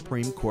of the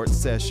Supreme Court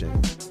session.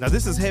 Now,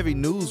 this is heavy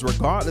news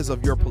regardless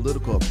of your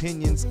political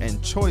opinions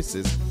and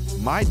choices.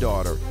 My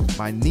daughter,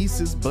 my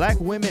nieces, Black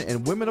women,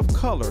 and women of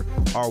color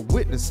are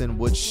witnessing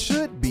what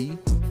should be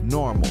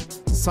normal,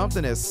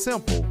 something as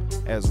simple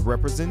as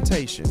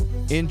representation.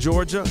 In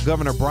Georgia,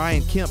 Governor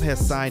Brian Kemp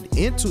has signed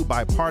into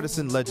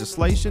bipartisan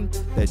legislation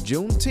that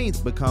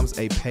Juneteenth becomes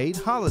a paid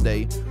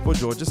holiday for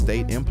Georgia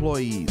state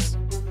employees.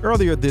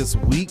 Earlier this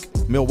week,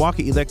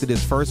 Milwaukee elected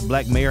its first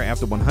Black mayor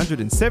after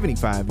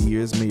 175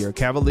 years, Mayor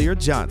Cavalier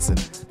Johnson.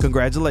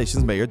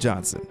 Congratulations, Mayor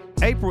Johnson.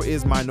 April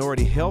is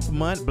Minority Health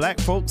Month. Black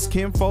folks,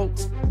 kin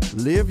folks,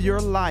 live your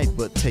life,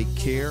 but take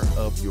care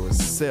of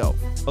yourself.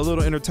 A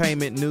little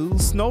entertainment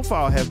news.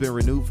 Snowfall has been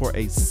renewed for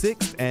a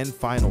 6th and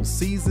final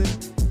season,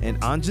 and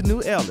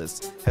Anjanou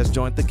Ellis has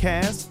joined the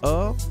cast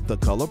of The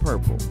Color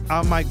Purple.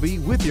 I'm Mike B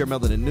with your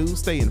Melanin News.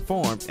 Stay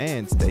informed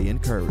and stay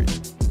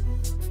encouraged.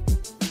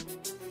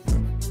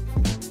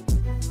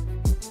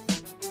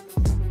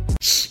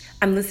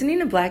 I'm listening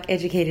to Black,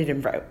 Educated,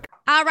 and Broke.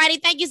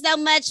 Alrighty, thank you so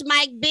much,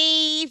 Mike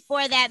B,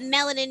 for that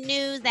melanin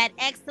news, that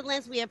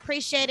excellence. We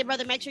appreciate it,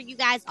 brother. Make sure you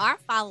guys are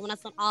following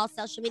us on all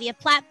social media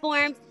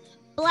platforms.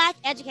 Black,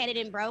 Educated,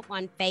 and Broke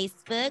on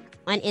Facebook,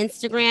 on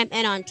Instagram,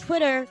 and on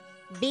Twitter.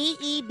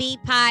 BEB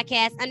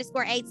Podcast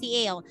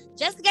 _ATL.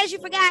 Just in case you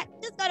forgot,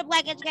 just go to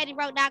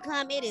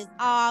blackeducatedbroke.com. It is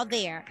all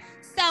there.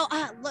 So,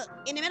 look,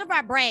 in the middle of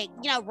our break,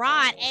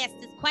 Ron asked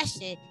this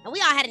question, and we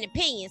all had an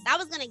opinion. So I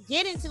was going to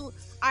get into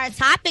our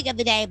topic of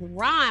the day, but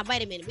Ron,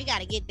 wait a minute, we got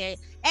to get there.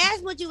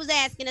 Ask what you was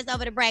asking us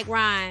over the break,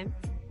 Ron.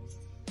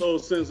 So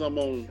since I'm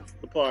on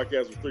the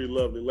podcast with 3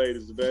 lovely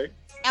ladies today.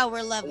 Oh,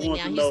 we're lovely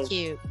now. He's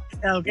cute.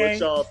 Okay. What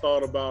y'all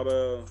thought about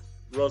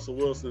Russell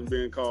Wilson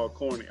being called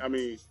corny? I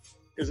mean,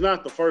 it's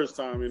not the first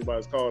time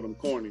anybody's called him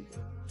corny.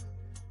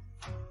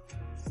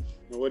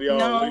 What do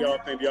y'all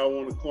think? Do y'all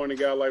want a corny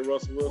guy like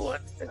Russell Wilson?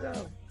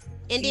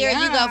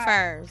 Indira, you go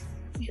first.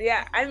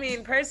 Yeah, I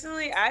mean,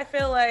 personally, I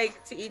feel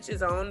like to each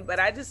his own, but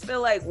I just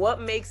feel like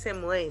what makes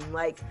him lame?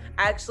 Like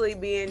actually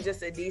being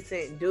just a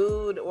decent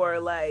dude,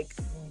 or like,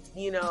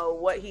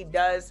 what he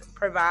does,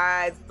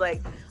 provides,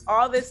 like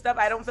all this stuff.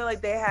 I don't feel like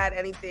they had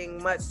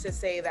anything much to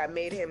say that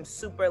made him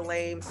super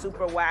lame,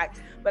 super whack,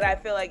 but I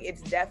feel like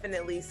it's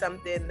definitely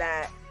something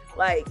that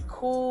like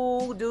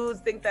cool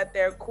dudes think that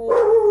they're cool,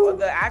 or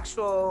the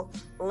actual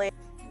lame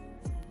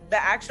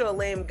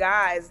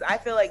guys, I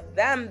feel like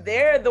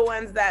they're the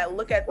ones that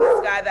look at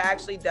this guy that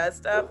actually does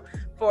stuff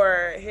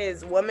for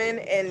his woman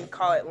and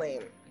call it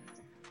lame.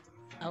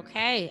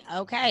 Okay,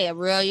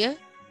 Aurelia.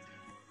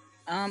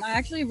 I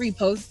actually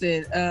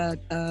reposted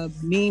a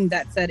meme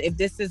that said, if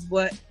this is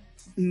what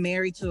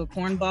married to a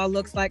cornball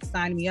looks like,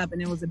 sign me up.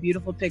 And it was a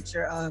beautiful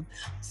picture of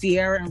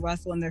Sierra and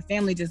Russell and their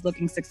family just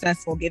looking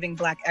successful, giving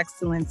Black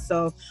excellence.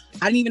 So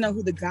I didn't even know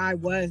who the guy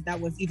was that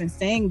was even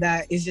saying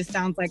that. It just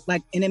sounds like,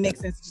 and it makes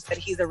sense just that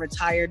he's a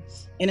retired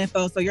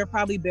NFL. So you're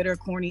probably bitter,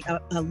 corny,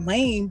 a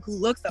lame who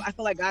looks up. I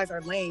feel like guys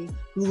are lame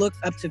who looks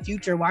up to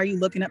Future. Why are you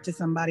looking up to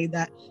somebody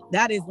that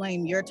is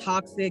lame? You're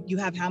toxic. You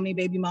have how many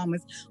baby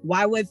mamas?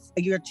 Why would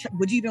you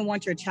even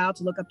want your child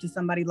to look up to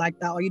somebody like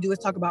that? All you do is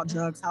talk about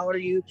drugs. How old are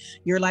you?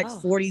 You're like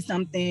 40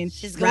 something.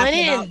 She's going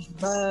in. About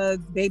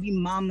drugs, baby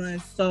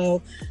mamas.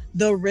 So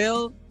the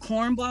real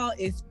cornball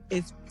is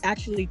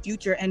actually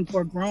Future, and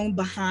for grown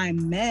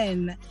behind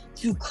men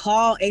to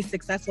call a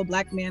successful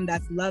Black man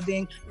that's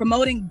loving,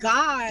 promoting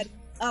God,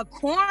 a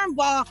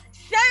cornball.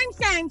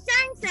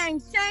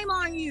 Shame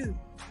on you.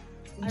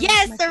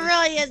 Yes,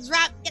 Aurelia,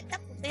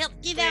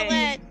 give that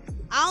one.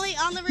 Only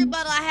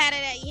rebuttal I had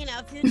it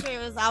at, Future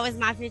was always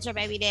my future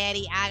baby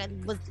daddy. I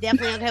was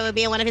definitely okay with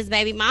being one of his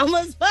baby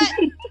mamas, but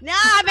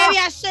maybe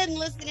I shouldn't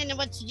listen to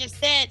what you just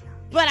said,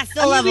 but I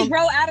still love him. We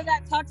grow out of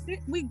that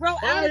toxic. We grow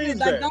out of it.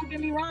 Like, don't get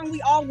me wrong.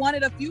 We all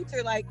wanted a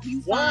Future. Like,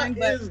 he's fine,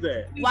 but is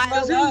that? Why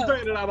is the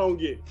thing that I don't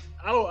get?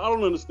 I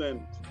don't understand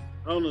it.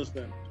 I don't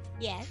understand it.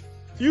 Yes.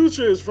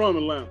 Future is from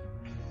Atlanta.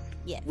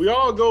 Yes. We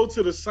all go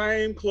to the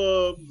same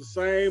club, the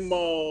same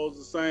malls,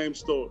 the same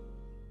store.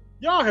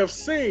 Y'all have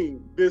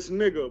seen this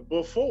nigga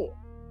before.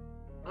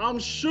 I'm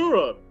sure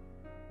of it.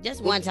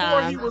 Just one Before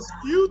time. he was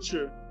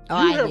Future,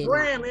 you have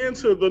ran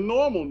into the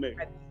normal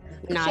nigga.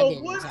 No,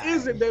 so what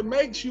is it that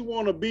makes you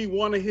want to be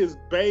one of his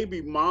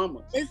baby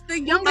mamas? It's the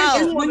younger.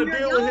 You want to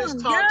deal with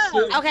his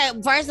toxic. Okay,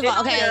 first of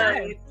all,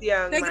 okay. It's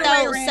young.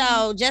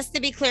 So just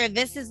to be clear,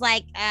 this is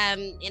like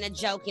in a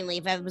jokingly,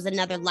 if it was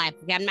another life.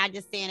 Okay, I'm not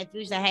just saying if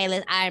you say,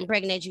 hey, I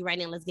impregnate you right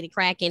now, let's get it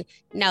cracking.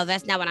 No,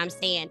 that's not what I'm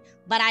saying.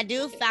 But I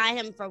do find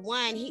him, for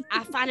one,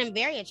 I find him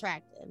very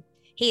attractive.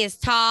 He is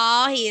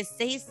tall. He's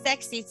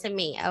sexy to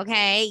me.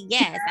 Okay.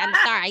 Yes. I'm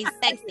sorry. He's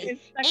sexy.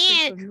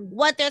 And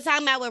what they're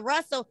talking about with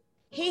Russell,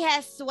 he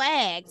has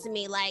swag to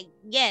me. Like,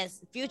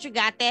 yes, Future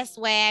got that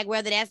swag,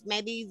 whether that's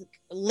maybe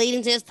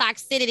leading to his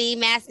toxicity,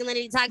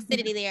 masculinity,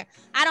 toxicity there.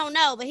 I don't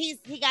know, but he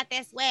got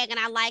that swag, and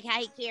I like how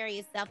he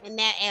carries himself in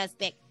that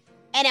aspect.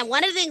 And then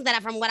one of the things that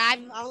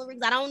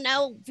I don't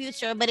know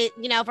Future, but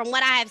from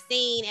what I have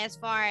seen as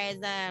far as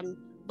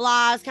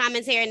blogs,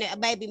 commentary,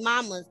 and baby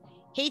mamas,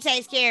 he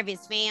takes care of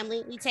his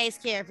family. He takes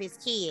care of his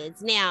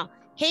kids. Now,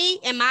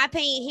 in my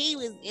opinion, he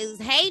is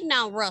hating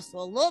on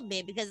Russell a little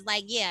bit because,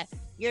 like, yeah,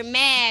 you're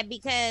mad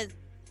because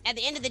at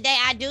the end of the day,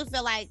 I do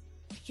feel like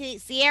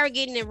Ciara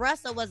getting in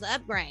Russell was an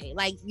upgrade.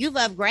 Like, you've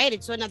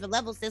upgraded to another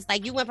level since,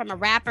 like, you went from a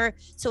rapper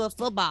to a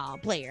football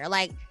player.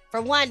 Like,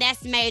 for one,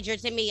 that's major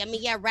to me. I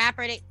mean, yeah,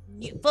 rapper,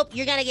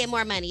 you're going to get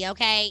more money,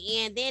 okay?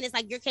 And then it's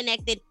like you're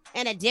connected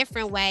in a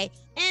different way.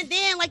 And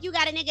then, like, you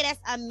got a nigga that's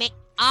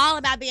all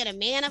about being a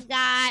man of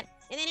God.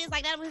 And then it's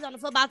like that was on the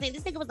football team.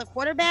 This nigga was a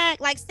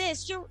quarterback. Like,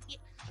 sis,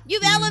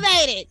 you've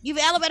elevated. You've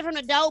elevated from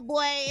the dope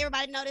boy.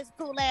 Everybody know this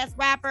cool ass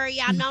rapper.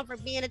 Yeah, I'm known for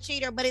being a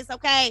cheater, but it's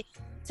okay.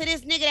 To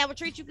this nigga that would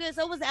treat you good.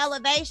 So it was an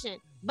elevation.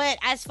 But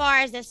as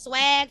far as the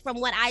swag, from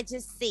what I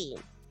just see,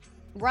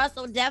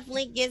 Russell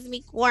definitely gives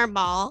me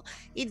cornball.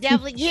 He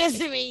definitely gives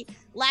me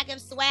lack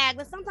of swag.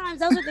 But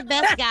sometimes those are the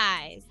best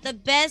guys. The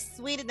best,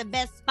 sweeter, the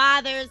best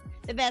fathers,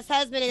 the best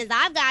husband. And as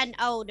I've gotten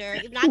older,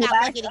 even though I got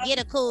lucky to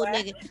get a cool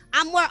nigga,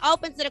 I'm more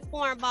open to the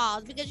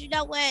cornballs because you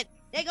know what?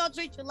 They gonna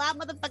treat you a lot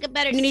motherfucking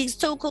better than these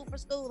too cool for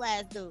school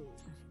ass dudes.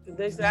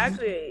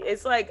 Exactly.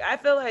 It's like I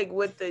feel like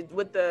with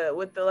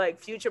the like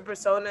Future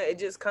persona, it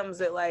just comes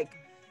with like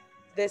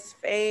this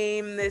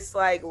fame, this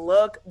like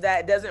look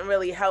that doesn't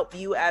really help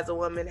you as a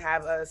woman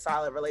have a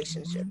solid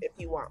relationship if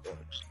you want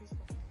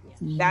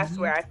one. That's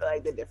where I feel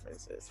like the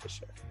difference is for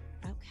sure.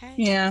 Okay.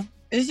 Yeah.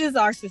 It's just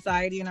our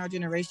society and our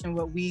generation,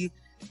 what we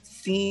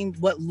seen,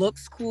 what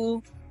looks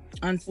cool,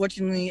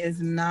 unfortunately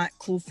is not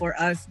cool for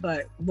us,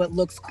 but what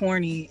looks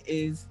corny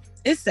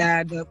it's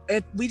sad,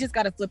 but we just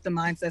got to flip the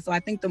mindset. So I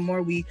think the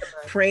more we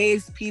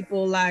praise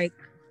people, like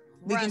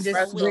we can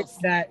just switch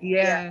that.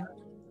 Yeah.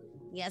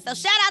 So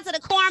shout out to the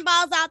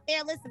cornballs out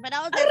there. Listen, for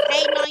those that's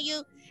hating on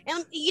you,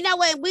 and you know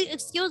what? We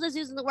excuse us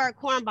using the word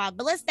cornball,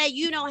 but let's say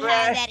you don't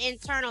have that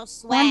internal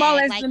swag.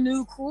 Cornball is the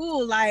new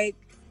cool. Like,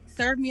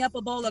 serve me up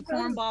a bowl of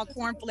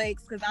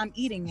cornflakes because I'm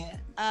eating it.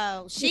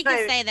 Oh, she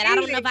can say that. I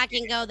don't know if I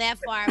can go that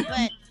far,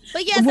 but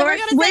yeah, so we're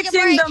gonna take a break. We're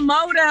switching the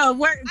motto.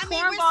 We're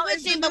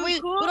switching, but we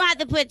don't have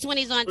to put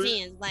 20s on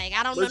 10s. Like,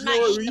 I don't know, I'm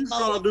not eating a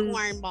bowl of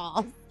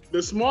cornballs.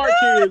 The smart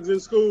kids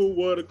in school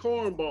were the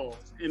cornballs,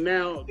 and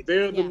now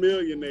they're the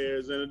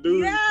millionaires. And the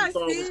dude who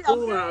thought was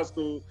cool in high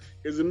school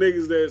is the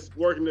niggas that's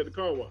working at the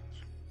car wash.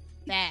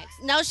 Facts.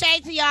 No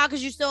shade to y'all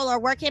because you still are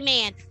working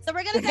man. So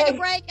we're gonna take a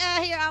break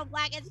here on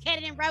Black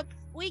Educated and Broke.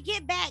 We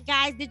get back,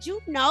 guys. Did you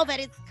know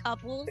that it's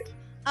couples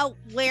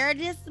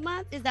awareness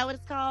month? Is that what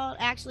it's called?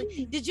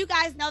 Actually, did you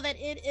guys know that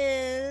it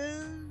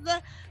is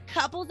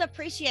couples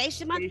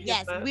appreciation month?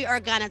 Yes, we are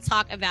gonna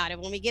talk about it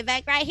when we get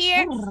back right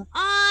here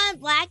on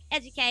Black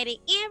Educated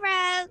and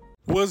Broke.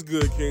 What's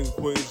good, Kings and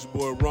Queens? It's your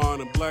boy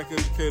Ron, and Black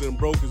Educated and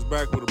Broke is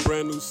back with a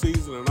brand new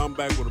season, and I'm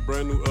back with a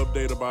brand new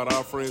update about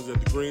our friends at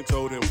the Green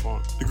Toad Hemp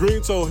Farm. The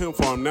Green Toad Hemp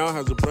Farm now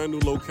has a brand new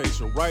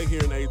location right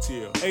here in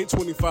ATL,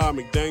 825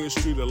 McDaniel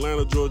Street,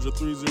 Atlanta, Georgia,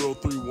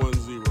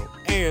 30310.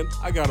 And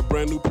I got a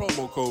brand new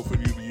promo code for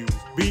you to use,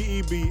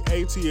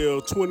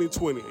 BEBATL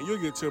 2020, and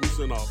you'll get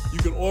 10% off. You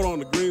can order on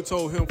the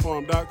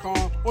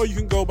greentoadhempfarm.com, or you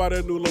can go by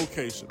their new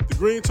location. The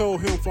Green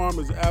Toad Hemp Farm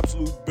is the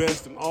absolute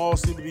best in all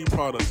CBD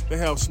products. They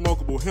have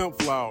smokable hemp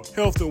flower,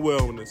 health and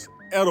wellness,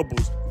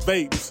 edibles,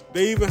 vapes.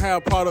 They even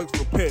have products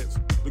for pets.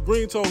 The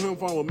Green Toad Hemp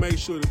Farm will make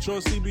sure that your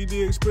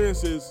CBD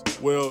experience is,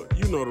 well,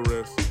 you know the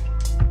rest.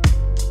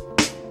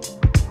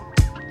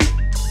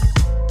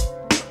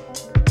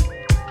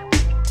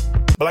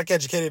 Black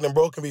Educated and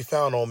Broke can be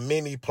found on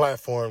many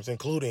platforms,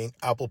 including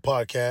Apple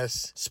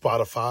Podcasts,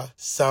 Spotify,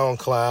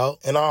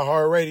 SoundCloud, and our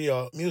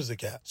iHeartRadio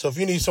music app. So if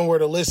you need somewhere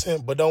to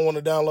listen but don't want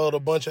to download a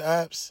bunch of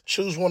apps,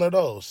 choose one of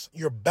those.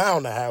 You're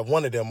bound to have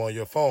one of them on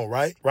your phone,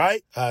 right?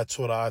 Right? That's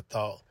what I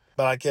thought.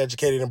 Black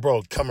Educated and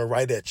Broke coming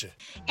right at you.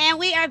 And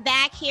we are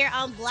back here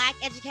on Black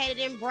Educated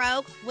and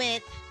Broke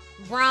with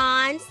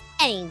Bronze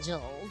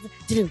Angels.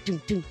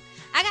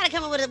 I gotta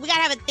come up with we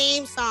gotta have a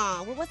theme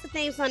song. Well, what's the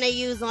theme song they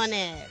use on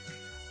that?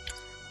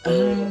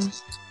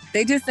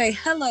 They just say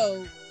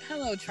hello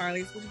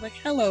Charlie. So like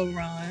hello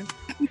Ron.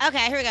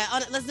 Okay, here we go.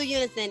 Let's do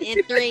unison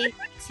in 3,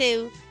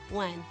 2,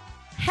 1.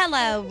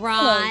 Hello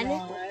Ron.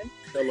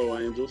 Hello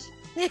Angels.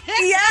 Yeah.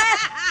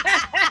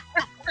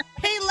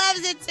 He loves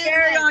loves it too.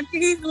 Carry on.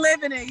 He's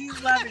living it.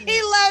 He's loving it.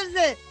 He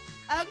loves it.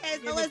 Okay,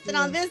 so listen,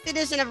 on this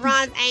edition of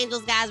Ron's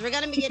Angels, guys, we're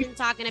going to be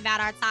talking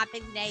about our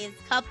topic today is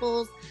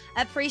Couples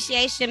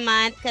Appreciation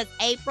Month, because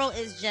April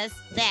is just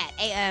that,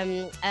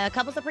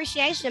 Couples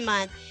Appreciation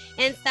Month.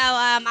 And so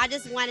I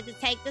just wanted to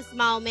take this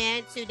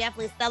moment to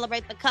definitely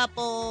celebrate the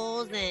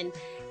couples and,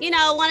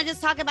 want to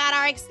just talk about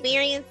our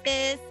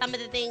experiences, some of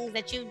the things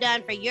that you've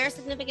done for your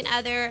significant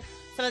other,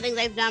 some of the things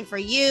they've done for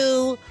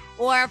you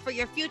or for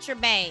your future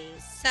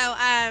babes. So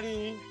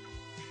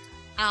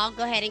I'll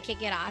go ahead and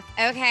kick it off.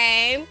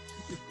 Okay.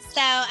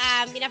 So,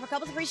 for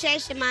Couples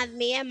Appreciation Month,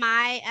 me and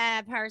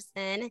my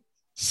person,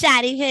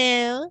 Shotty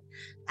Poo,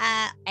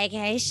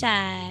 aka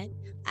Shot.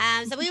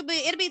 So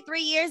it'll be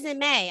 3 years in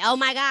May. Oh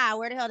my God,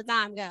 where the hell did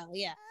time go?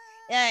 Yeah.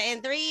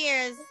 In 3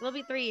 years, it'll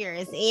be 3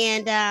 years.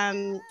 And,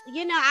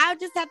 I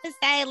just have to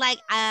say,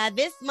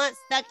 this month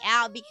stuck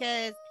out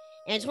because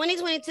in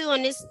 2022,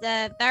 on this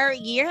third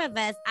year of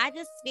us, I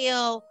just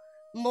feel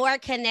more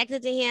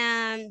connected to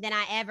him than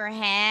I ever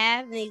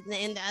have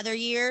in the other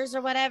years or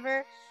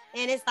whatever.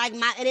 And it's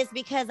and it's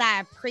because I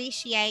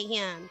appreciate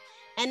him.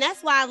 And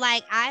that's why,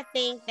 I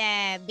think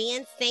that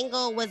being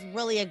single was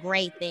really a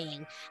great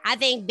thing. I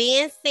think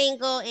being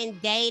single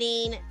and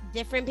dating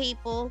different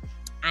people,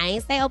 I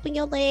ain't say open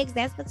your legs.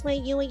 That's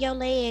between you and your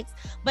legs.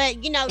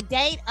 But,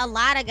 date a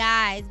lot of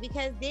guys,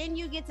 because then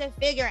you get to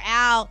figure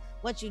out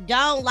what you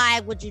don't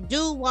like, what you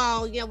do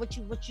want,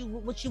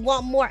 what you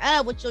want more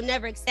of, what you'll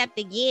never accept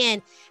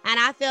again. And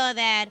I feel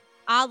that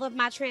all of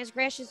my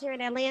transgressions here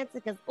in Atlanta,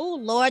 because, oh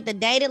Lord, the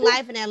dating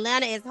life in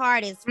Atlanta is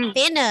hard as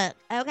finna,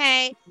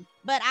 okay?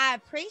 But I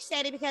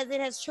appreciate it because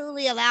it has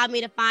truly allowed me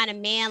to find a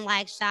man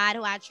like Shad,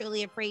 who I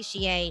truly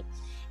appreciate.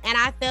 And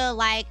I feel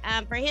like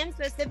for him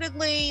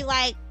specifically,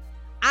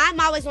 I'm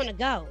always on the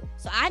go.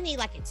 So I need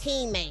a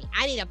teammate.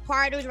 I need a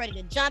partner who's ready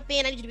to jump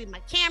in. I need you to be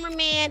my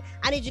cameraman.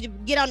 I need you to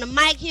get on the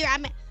mic here.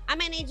 I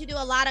may need you to do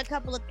a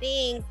couple of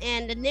things.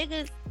 And the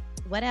niggas,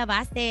 whatever,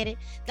 I said it,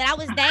 that I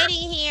was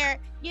dating here,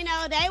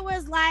 they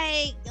was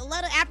a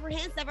little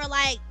apprehensive or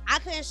I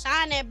couldn't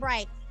shine that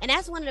bright. And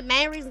that's one of the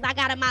main reasons I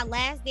got in my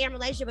last damn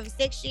relationship of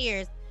 6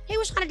 years. He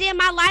was trying to dim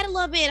my light a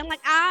little bit. I'm like,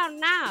 oh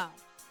no.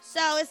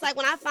 So it's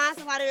when I find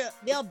somebody,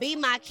 they'll be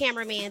my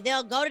cameraman.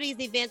 They'll go to these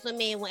events with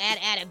me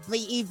at a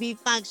EV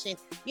function.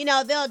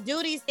 They'll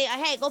do these things.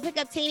 Hey, go pick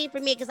up Teeny for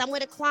me because I'm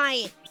with a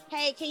client.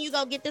 Hey, can you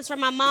go get this for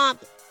my mom?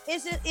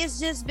 It's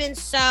just been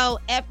so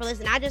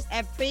effortless. And I just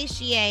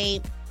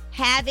appreciate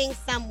having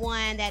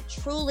someone that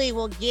truly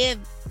will give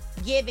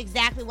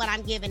exactly what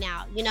I'm giving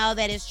out,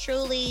 that is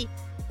truly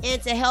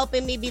into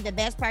helping me be the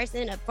best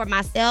person for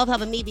myself,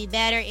 helping me be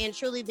better, and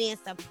truly being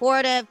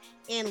supportive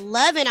and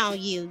loving on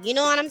you. You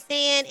know what I'm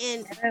saying?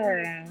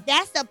 And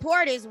that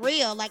support is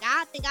real.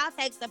 I think I'll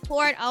take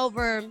support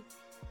over,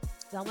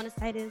 do I want to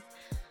say this?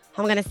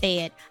 I'm going to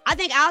say it. I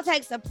think I'll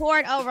take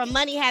support over a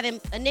nigga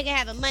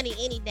having money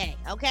any day,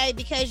 okay?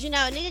 Because, a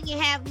nigga can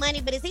have money,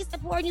 but is he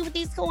supporting you with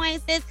these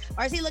coins, sis?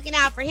 Or is he looking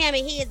out for him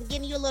and he is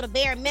giving you a little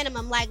bare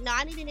minimum? No,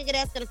 I need a nigga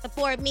that's going to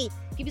support me.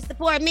 If you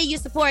support me, you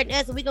support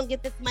us, and we're going to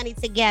get this money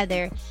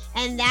together.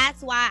 And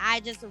that's why I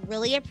just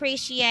really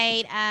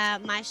appreciate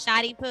my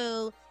Shotty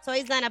Poo. So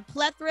he's done a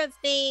plethora of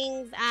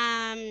things.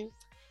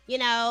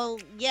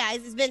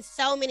 It's been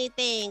so many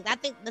things. I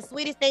think the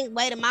sweetest thing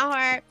way to my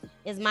heart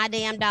is my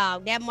damn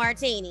dog, that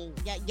Martini.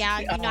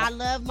 Y'all, I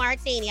love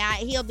Martini.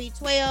 He'll be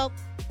 12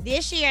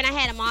 this year, and I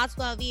had him all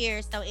 12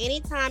 years. So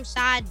anytime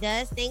Shad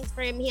does things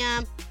for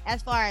him,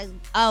 as far as,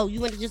 oh,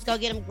 you want to just go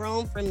get him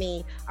groomed for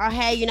me, or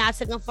hey, I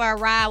took him for a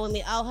ride with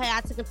me. Oh, hey,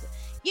 I took him,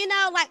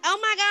 oh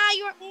my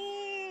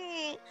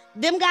God,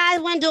 them guys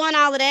weren't doing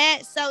all of that.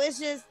 So it's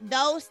just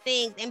those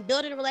things and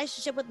building a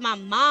relationship with my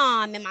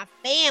mom and my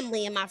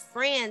family and my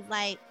friends.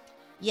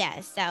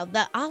 So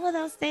all of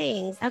those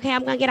things. Okay,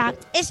 I'm going to get off.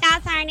 It's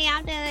y'all turn.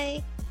 I'm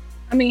doing.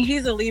 I mean,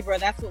 he's a Libra.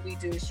 That's what we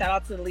do. Shout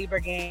out to the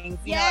Libra gang.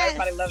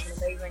 Everybody loves an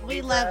amazing Libra.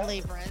 We love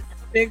Libras.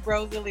 Big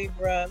bro's a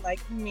Libra,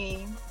 like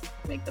me.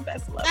 Make the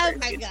best lovers. Oh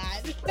my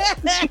God.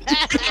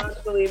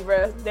 The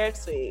Libra. They're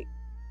sweet.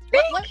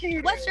 What's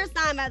your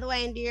sign, by the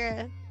way,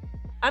 Indira?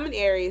 I'm an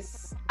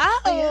Aries.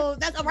 Oh,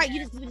 that's all right. You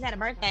just had a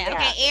birthday. Yeah.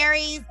 Okay,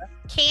 Aries,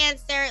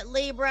 Cancer,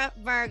 Libra,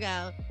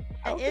 Virgo.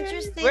 An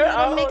interesting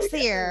little mix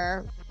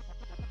here.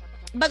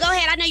 But go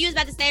ahead. I know you was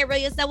about to say it,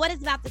 Aurelia. So what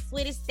is about the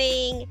sweetest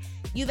thing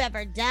you've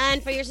ever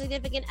done for your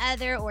significant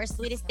other, or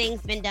sweetest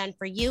thing's been done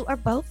for you, or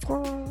both,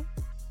 girl?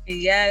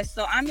 Yes,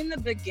 so I'm in the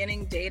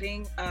beginning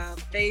dating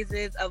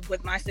phases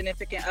with my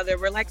significant other.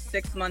 We're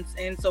 6 months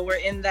in, so we're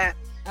in that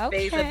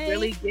phase of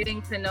really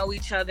getting to know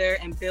each other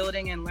and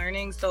building and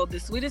learning. So the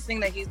sweetest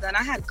thing that he's done,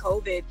 I had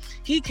COVID.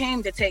 He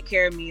came to take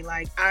care of me.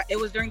 It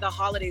was during the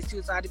holidays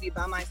too, so I had to be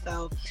by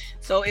myself.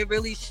 So it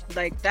really,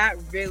 that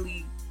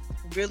really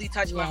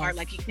touched my heart.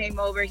 He came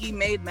over, he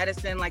made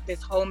medicine,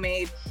 this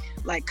homemade,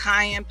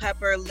 cayenne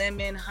pepper,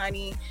 lemon,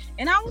 honey.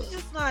 And I was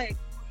just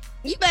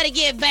You better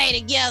get Bay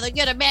together,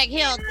 get her back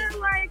healthy. Yeah,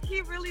 like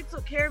he really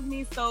took care of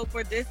me. So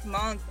for this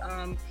month,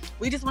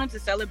 we just wanted to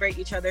celebrate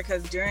each other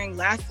because during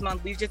last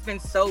month we've just been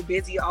so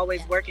busy,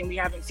 always working. We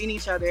haven't seen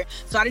each other,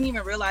 so I didn't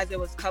even realize it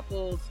was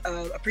couples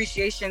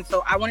appreciation.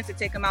 So I wanted to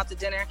take him out to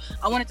dinner.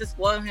 I wanted to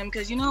spoil him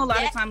because, you know, a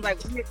lot of times, like,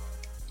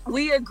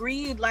 we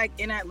agreed, like,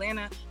 in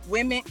Atlanta,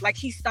 women, like,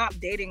 he stopped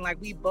dating. Like,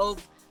 we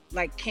both,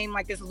 like, came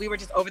like this. We were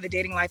just over the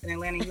dating life in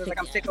Atlanta. He was like,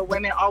 I'm sick of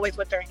women always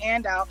with their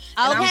hand out.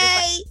 And I'm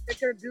just like,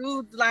 sick of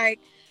dudes, like,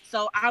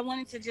 so I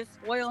wanted to just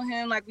spoil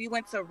him. Like, we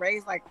went to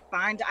Ray's, like,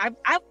 I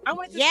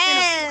wanted to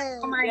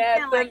spend on my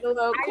hand. Like,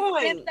 I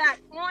spent that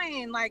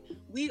coin. Like,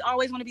 we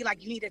always want to be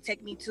like, you need to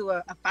take me to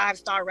a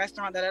 5-star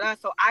restaurant,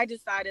 So I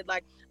decided,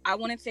 like, I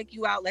want to take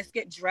you out. Let's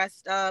get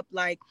dressed up.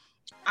 Like,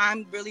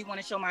 I really want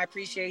to show my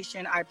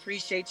appreciation. I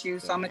appreciate you,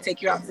 so I'm gonna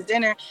take you out to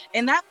dinner.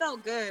 And that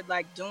felt good,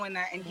 like, doing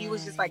that. And he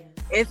was just like,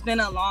 it's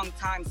been a long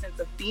time since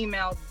a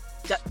female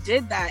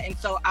did that. And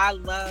so I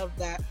love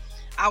that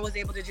I was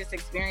able to just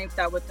experience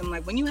that with them.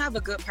 Like, when you have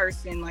a good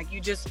person, like, you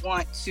just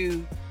want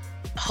to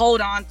hold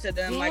on to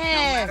them, like, no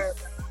matter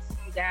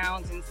the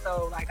downs. And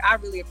so, like, I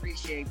really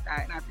appreciate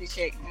that, and I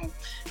appreciate him.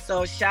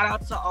 So shout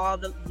out to all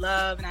the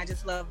love, and I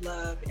just love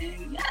love.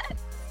 And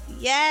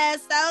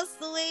yes, so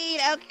sweet.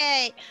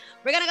 Okay,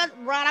 we're gonna go,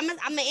 Ron. I'm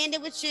gonna end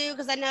it with you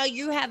because I know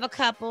you have a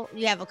couple.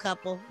 You're a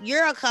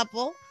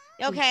couple.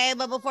 Okay,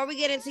 but before we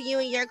get into you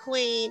and your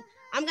queen,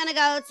 I'm gonna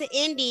go to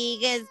Indy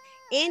because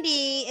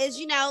Indy is,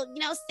 you know,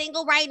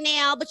 single right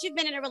now, but you've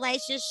been in a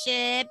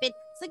relationship. And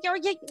so,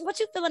 what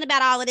you feeling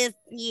about all of this?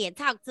 Yeah,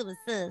 talk to us,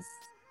 sis.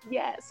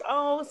 Yes.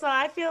 Oh, so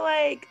I feel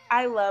like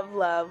I love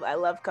love. I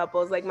love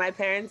couples. Like, my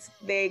parents,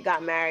 they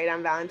got married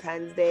on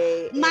Valentine's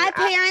Day. My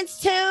parents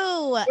too.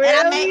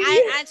 Really? And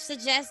I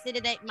suggested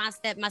it. My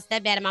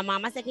stepdad and my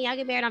mom. I said, can y'all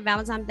get married on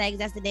Valentine's Day? Because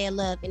that's the day of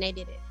love, and they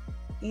did it.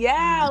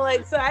 Yeah,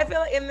 like, so I feel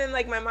like, and then,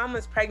 like, my mom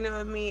was pregnant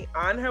with me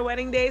on her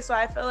wedding day, so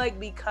I feel like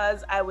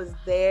because I was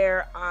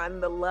there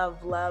on the love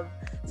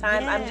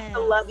time, I'm just a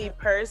lovey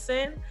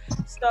person.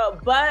 So,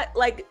 but,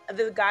 like,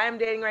 the guy I'm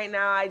dating right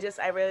now, I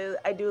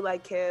do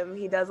like him.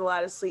 He does a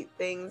lot of sweet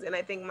things, and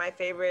I think my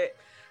favorite,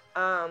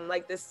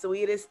 like, the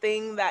sweetest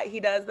thing that he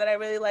does that I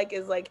really like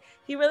is, like,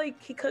 he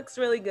cooks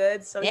really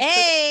good, so he cooks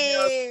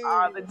meals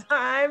all the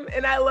time,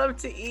 and I love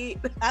to eat.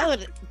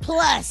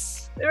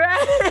 Plus.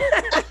 Right.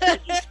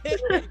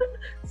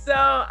 So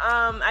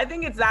I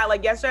think it's that,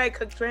 like, yesterday I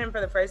cooked for him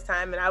for the first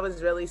time, and I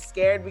was really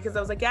scared because I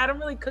was like, I don't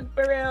really cook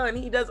for real, and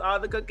he does all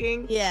the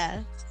cooking.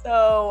 Yeah.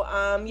 So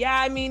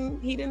I mean,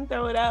 he didn't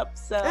throw it up,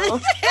 so it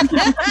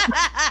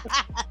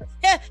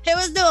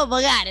was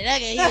doable. Got it.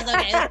 Okay, he was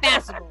okay. It was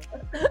passable.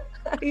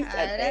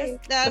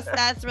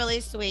 That's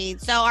really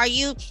sweet. So are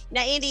you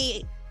now,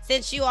 Indy?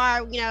 Since you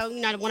are, you know,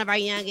 one of our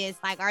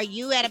youngest, like, are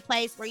you at a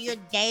place where you're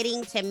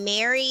dating to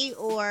marry,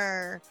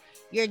 or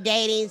you're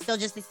dating still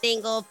just a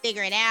single,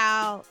 figure it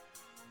out?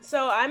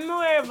 So I'm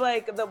more of,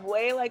 like, the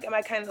way, like,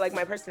 my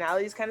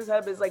personality is kind of set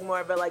up is, like, more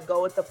of a, like,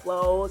 go with the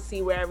flow,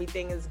 see where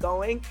everything is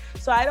going.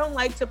 So I don't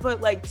like to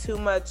put, like, too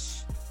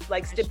much,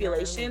 like,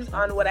 stipulation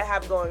on what I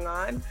have going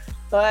on,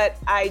 but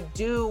I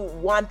do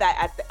want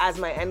that as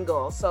my end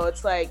goal. So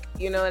it's like,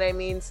 you know what I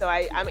mean? So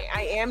I mean,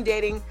 I am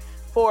dating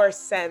for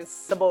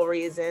sensible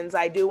reasons.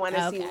 I do want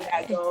to see where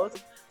that goes.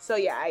 So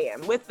yeah, I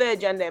am with the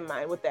agenda in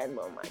mind, with the end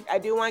goal in mind. I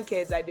do want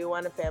kids. I do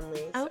want a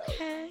family. So.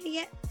 Okay,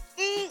 yeah.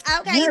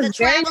 Okay, the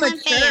traveling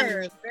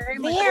family.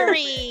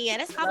 Very. Yeah,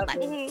 that's called.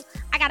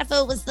 I got a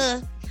fool with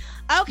stuff.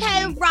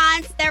 Okay,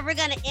 Ron. So we're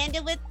gonna end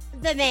it with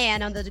the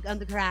man on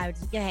the crowd.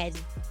 Go ahead.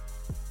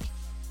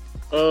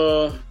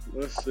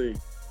 Let's see.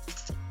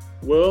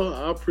 Well,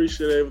 I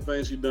appreciate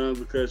everything she's done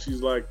because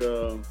she's like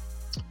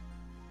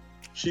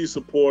she's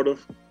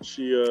supportive.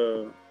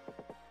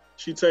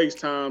 She takes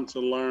time to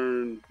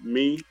learn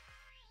me.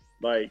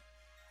 Like,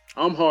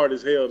 I'm hard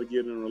as hell to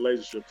get in a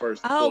relationship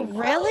first. Oh,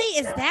 really?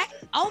 Is that?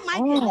 Oh my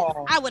goodness!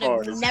 I would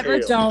have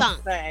never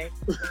thought.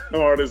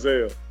 Hard as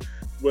hell,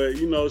 but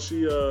you know,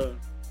 she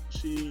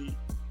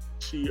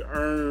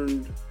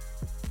earned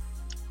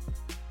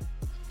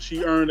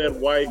that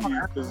wifey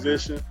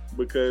position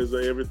because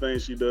of everything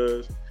she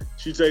does.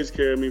 She takes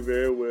care of me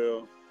very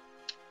well.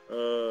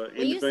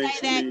 When you say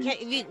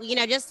that, you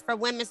know, just for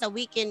women, so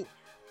we can,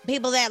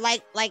 people that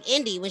like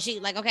Indy, when she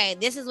like, okay,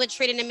 this is what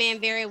treating a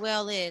man very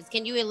well is.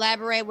 Can you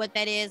elaborate what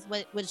that is?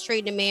 What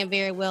treating a man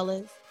very well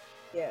is?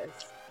 Yes.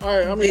 All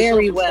right, I mean,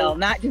 very well,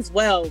 not just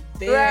well,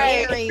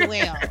 very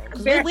well.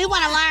 We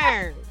want to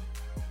learn.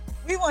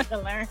 We want to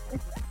learn.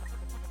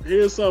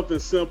 Here's something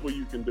simple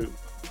you can do.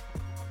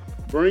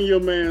 Make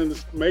your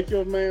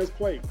man's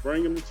plate.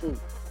 Bring him the food.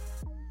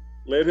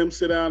 Let him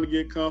sit down and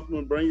get comfortable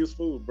and bring his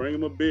food. Bring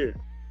him a beer.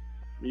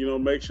 You know,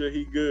 make sure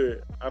he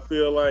good. I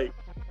feel like,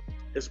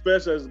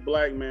 especially as a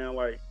black man,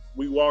 like,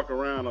 we walk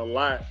around a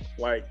lot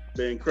like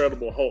the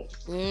Incredible Hulk.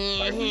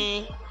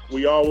 Mm-hmm. Like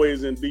we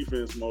always in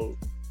defense mode.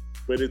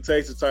 But it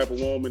takes the type of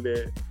woman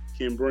that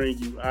can bring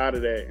you out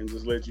of that and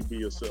just let you be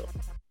yourself.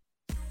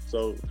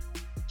 So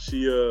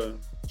she does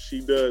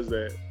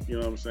that. You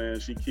know what I'm saying?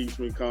 She keeps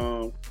me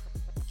calm,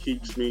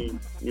 keeps me,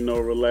 you know,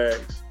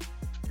 relaxed.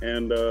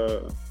 And,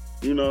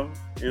 you know,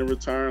 in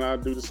return, I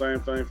do the same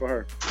thing for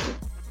her.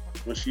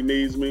 When she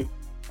needs me,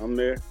 I'm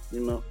there,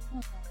 you know.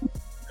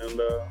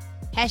 And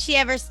has she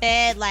ever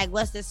said, like,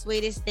 what's the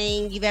sweetest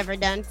thing you've ever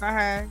done for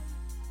her?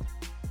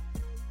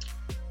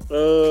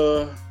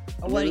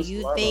 What do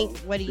you think?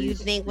 What do you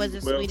think was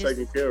the well sweetest?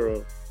 Taken care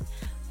of.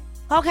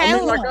 Okay, I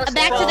mean, like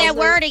back to that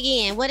word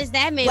again. What does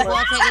that mean?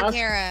 Well taken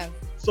care of.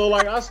 So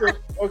like I said,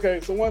 okay.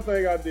 So one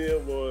thing I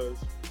did was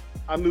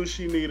I knew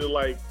she needed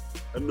like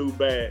a new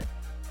bag,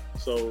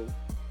 so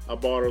I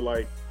bought her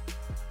like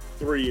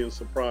 3 and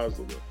surprised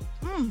her with.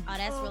 Oh,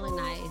 that's really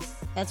nice.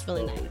 That's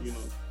really nice. You know,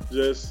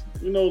 just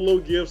little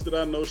gifts that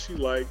I know she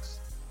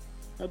likes.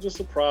 I just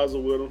surprise her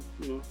with them.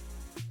 You know.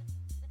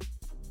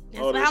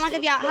 So how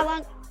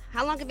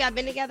long have y'all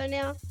been together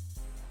now?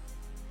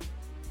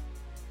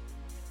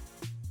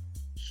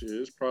 Shit,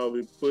 it's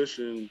probably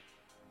pushing.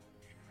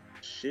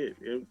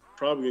 It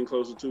probably getting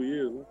close to 2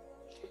 years. Huh?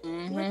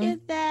 Mm-hmm. Look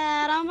at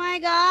that. Oh my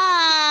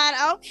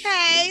God.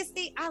 Okay.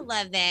 See, I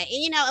love that.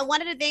 And and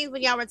one of the things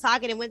when y'all were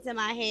talking, it went to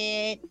my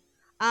head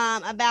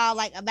about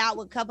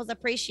what couples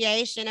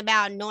appreciation,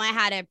 about knowing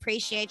how to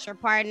appreciate your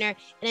partner.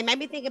 And it made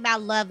me think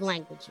about love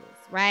languages,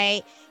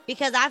 right?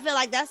 Because I feel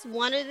like that's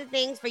one of the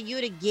things for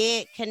you to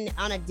get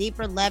on a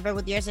deeper level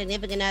with your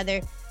significant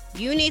other.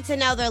 You need to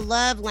know their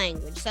love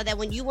language so that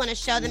when you want to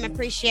show them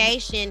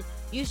appreciation,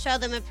 you show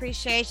them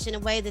appreciation the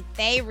way that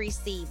they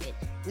receive it,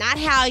 not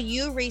how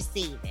you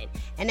receive it.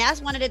 And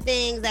that's one of the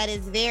things that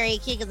is very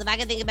key. Because if I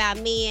can think about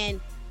me and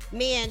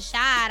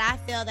Shad, I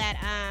feel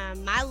that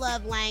my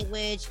love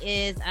language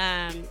is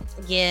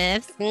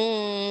gifts,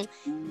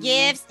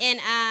 gifts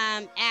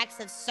and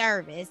acts of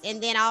service.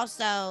 And then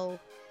also,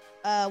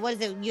 what is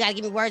it? You got to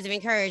give me words of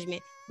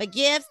encouragement. But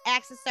gifts,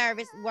 acts of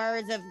service,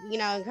 words of,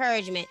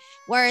 encouragement.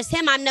 Whereas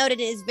him, I noted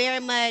is very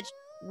much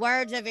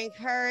words of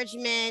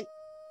encouragement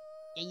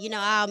and,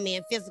 all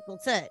men, physical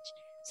touch.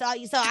 So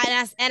I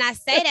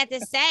say that to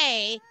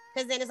say,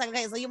 because then it's like,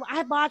 okay, so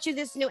I bought you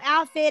this new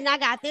outfit and I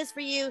got this for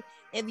you.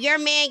 If your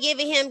man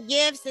giving him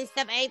gifts and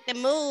stuff ain't the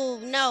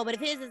move, no. But if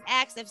his is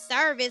acts of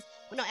service,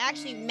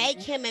 actually make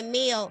him a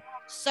meal,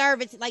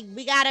 serve it. Like,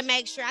 we got to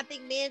make sure, I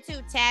think men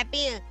too, tap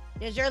in.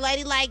 Does your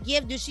lady like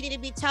gift? Does she need to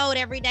be told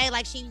every day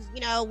like she's,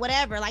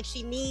 whatever, like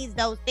she needs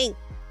those things?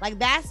 Like,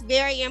 that's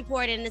very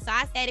important. And so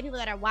I say to people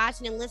that are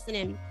watching and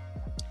listening,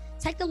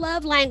 take the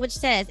love language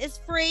test. It's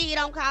free. It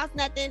don't cost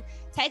nothing.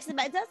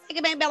 It does take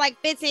about like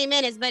 15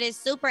 minutes, but it's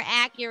super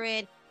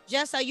accurate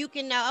just so you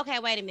can know, okay,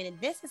 wait a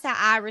minute. This is how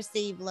I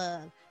receive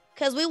love.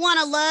 Because we want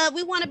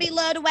to be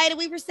loved the way that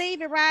we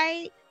receive it,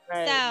 right?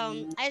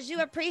 So as you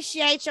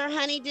appreciate your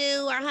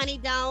honeydew or honey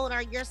don't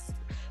or your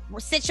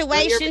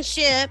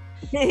situationship,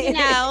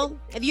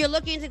 if you're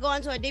looking to go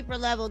into a deeper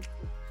level,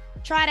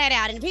 try that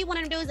out. And if he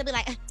want to do is to be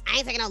like, I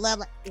ain't taking no love,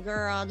 like,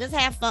 girl, just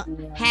have fun,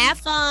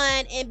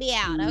 and be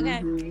out.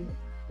 Okay.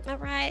 Mm-hmm. All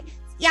right.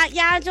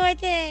 Y'all enjoyed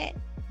that.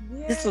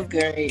 Yeah. This was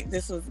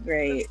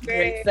great.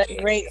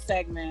 Great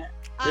segment.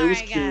 All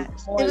right, guys.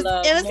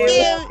 It was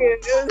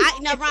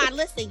cute. No, Ron,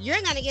 listen,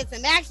 you're gonna get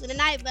some action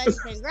tonight, buddy.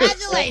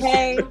 Congratulations.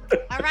 Okay.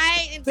 All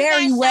right. And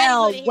very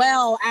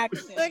well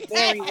action. Okay.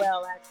 Very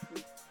well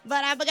action.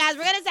 But guys,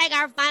 we're going to take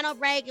our final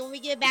break. And when we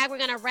get back, we're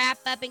going to wrap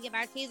up and give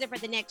our teaser for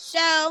the next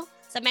show.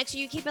 So make sure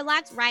you keep it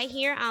locked right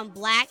here on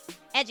Black,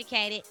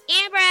 Educated,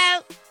 and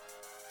Broke.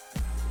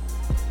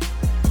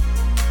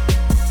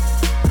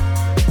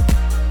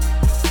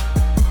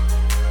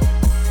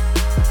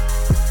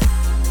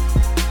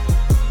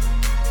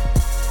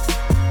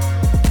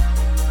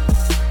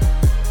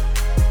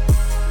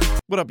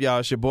 What up, y'all?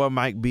 It's your boy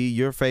Mike B,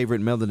 your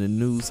favorite Melanin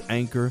News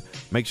anchor.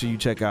 Make sure you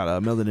check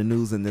out Melanin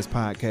News in this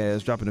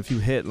podcast, dropping a few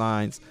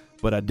headlines.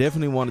 But I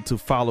definitely wanted to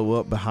follow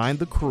up Behind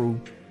the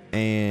Crew,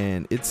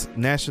 and it's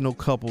National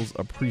Couples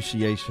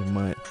Appreciation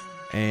Month.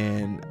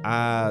 And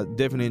I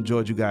definitely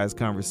enjoyed you guys'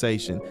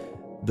 conversation.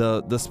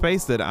 The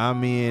space that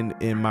I'm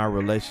in my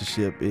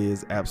relationship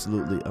is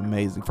absolutely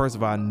amazing. First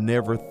of all, I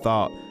never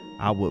thought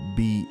I would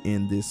be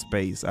in this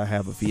space. I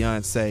have a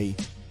fiance.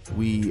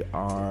 We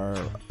are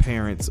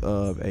parents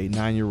of a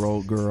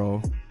 9-year-old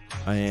girl,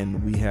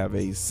 and we have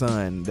a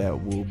son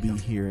that will be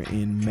here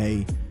in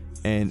May.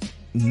 And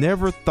I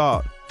never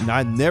thought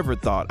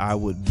I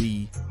would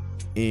be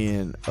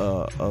in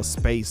a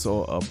space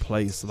or a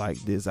place like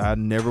this. I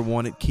never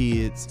wanted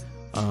kids.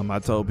 I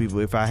told people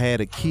if I had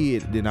a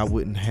kid, then I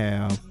wouldn't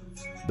have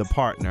the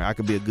partner. I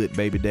could be a good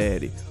baby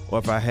daddy. Or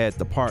if I had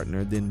the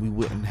partner, then we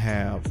wouldn't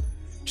have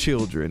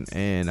children.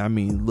 And I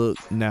mean, look,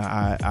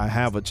 now I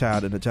have a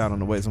child and a child on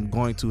the way, so I'm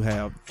going to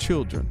have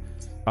children.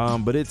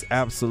 But it's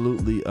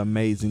absolutely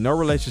amazing. No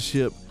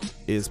relationship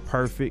is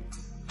perfect.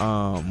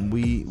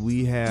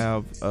 We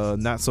have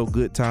not so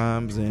good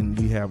times and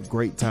we have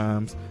great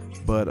times,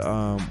 but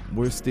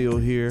we're still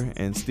here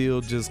and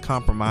still just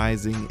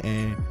compromising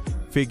and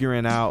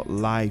figuring out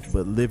life,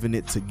 but living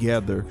it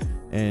together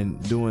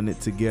and doing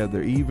it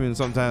together. Even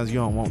sometimes you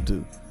don't want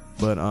to,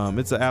 but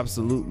it's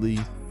absolutely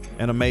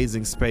an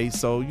amazing space.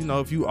 So,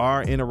 if you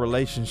are in a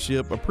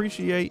relationship,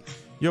 appreciate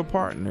your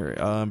partner.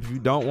 If you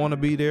don't want to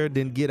be there,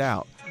 then get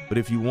out. But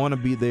if you want to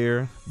be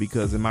there,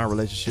 because in my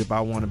relationship,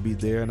 I want to be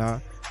there, and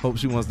I hope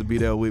she wants to be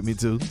there with me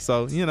too.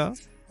 So,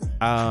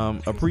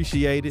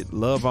 appreciate it,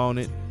 love on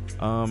it,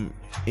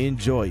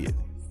 enjoy it.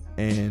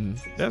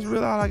 And that's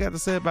really all I got to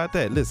say about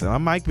that. Listen,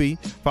 I'm Mike B.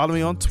 Follow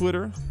me on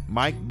Twitter,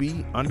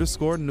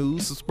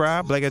 MikeB_news.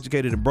 Subscribe, Black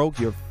Educated and Broke,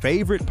 your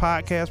favorite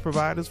podcast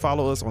providers.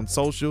 Follow us on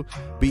social,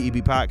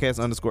 BEB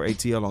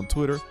Podcast_ATL on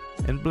Twitter,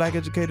 and Black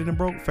Educated and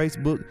Broke,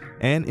 Facebook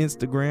and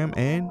Instagram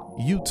and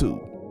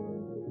YouTube.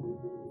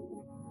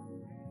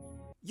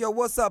 Yo,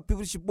 what's up,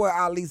 people? It's your boy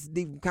Ali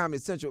Sadiq from Comedy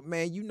Central.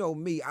 Man, you know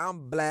me.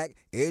 I'm black,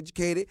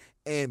 educated,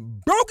 and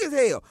broke as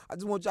hell. I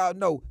just want y'all to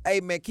know,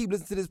 hey, man, keep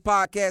listening to this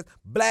podcast,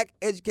 Black,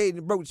 Educated,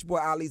 and Broke. It's your boy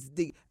Ali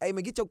Sadiq. Hey,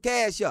 man, get your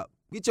cash up,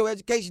 get your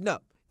education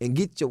up, and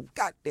get your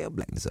goddamn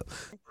blackness up.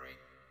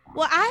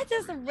 Well, I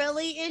just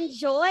really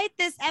enjoyed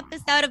this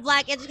episode of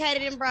Black,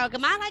 Educated, and Broke.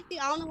 Am I like the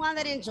only one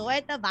that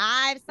enjoyed the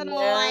vibes and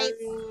noise?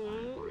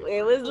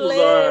 It was lit.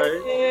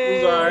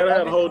 It was all right. I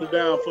had to hold it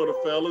down for the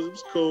fellas. It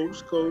was cool. It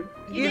was cool.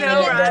 You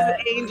know,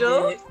 Ron's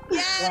Angel.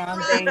 Yes,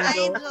 Ron's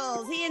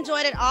Angels. He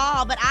enjoyed it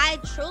all, but I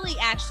truly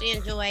actually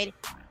enjoyed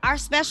our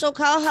special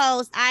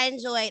co-host. I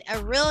enjoyed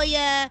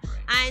Aurelia.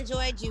 I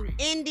enjoyed you,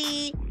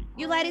 Indy.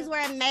 You ladies were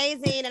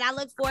amazing, and I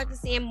look forward to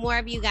seeing more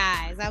of you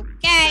guys.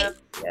 Okay.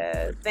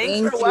 Yes.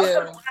 Thanks for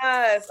welcoming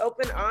us.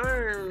 Open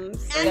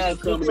arms.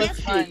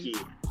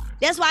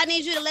 That's why I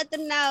need you to let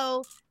them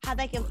know how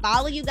they can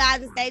follow you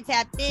guys and stay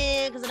tapped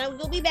in, because I know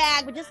we'll be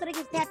back, but just so they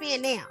can tap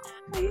in now.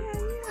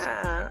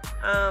 Yeah.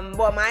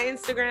 Well, my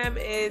Instagram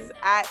is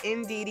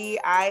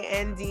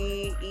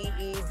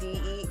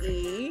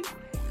 @NDDINDEEDEE,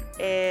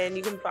 and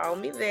you can follow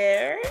me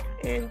there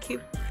and keep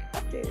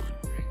updated.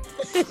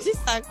 She's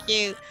so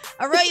cute.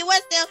 Aurelia,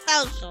 what's their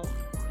social?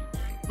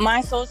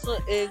 My social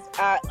is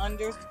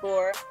 @_MISS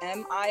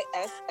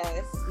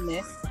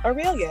Miss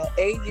Aurelia,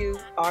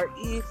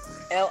 AURELIA.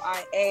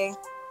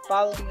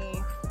 Follow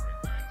me.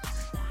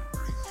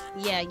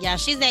 Yeah.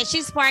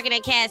 She's sparking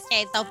at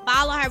Cascade, so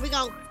follow her. We're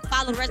gonna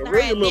follow the rest of her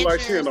Really adventures look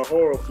like she in a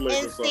horror flick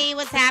and or something. see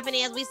what's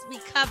happening as we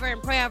cover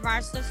and pray over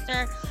our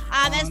sister.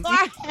 As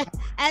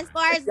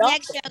far as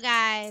next show,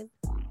 guys.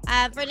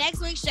 For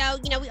next week's show,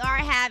 we are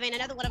having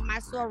another one of my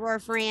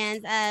soror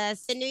friends,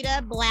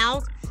 Sanuda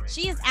Blount.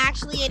 She is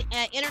actually an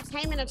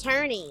entertainment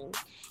attorney.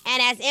 And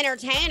as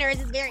entertainers,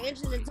 it's very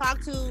interesting to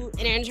talk to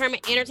an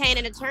entertainment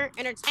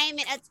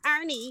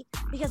attorney,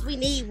 because we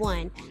need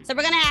one. So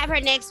we're going to have her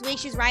next week.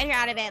 She's right here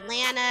out of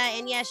Atlanta.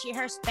 And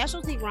her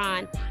specialty,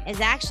 Ron, is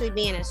actually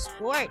being a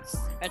sports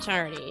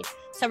attorney.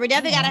 So we're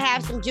definitely got to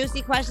have some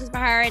juicy questions for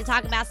her and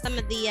talk about some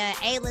of the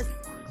A-list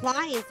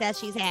clients that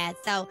she's had.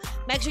 So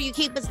make sure you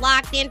keep us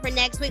locked in for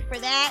next week for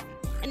that.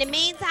 In the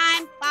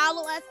meantime,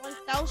 follow us on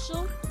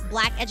social,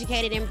 Black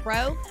Educated and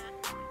Broke,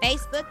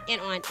 Facebook and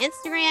on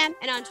Instagram,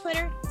 and on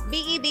Twitter,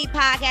 BEB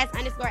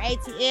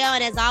Podcast_ATL.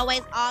 And as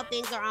always, all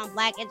things are on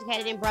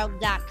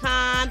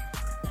blackeducatedandbroke.com.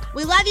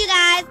 We love you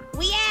guys.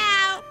 We out.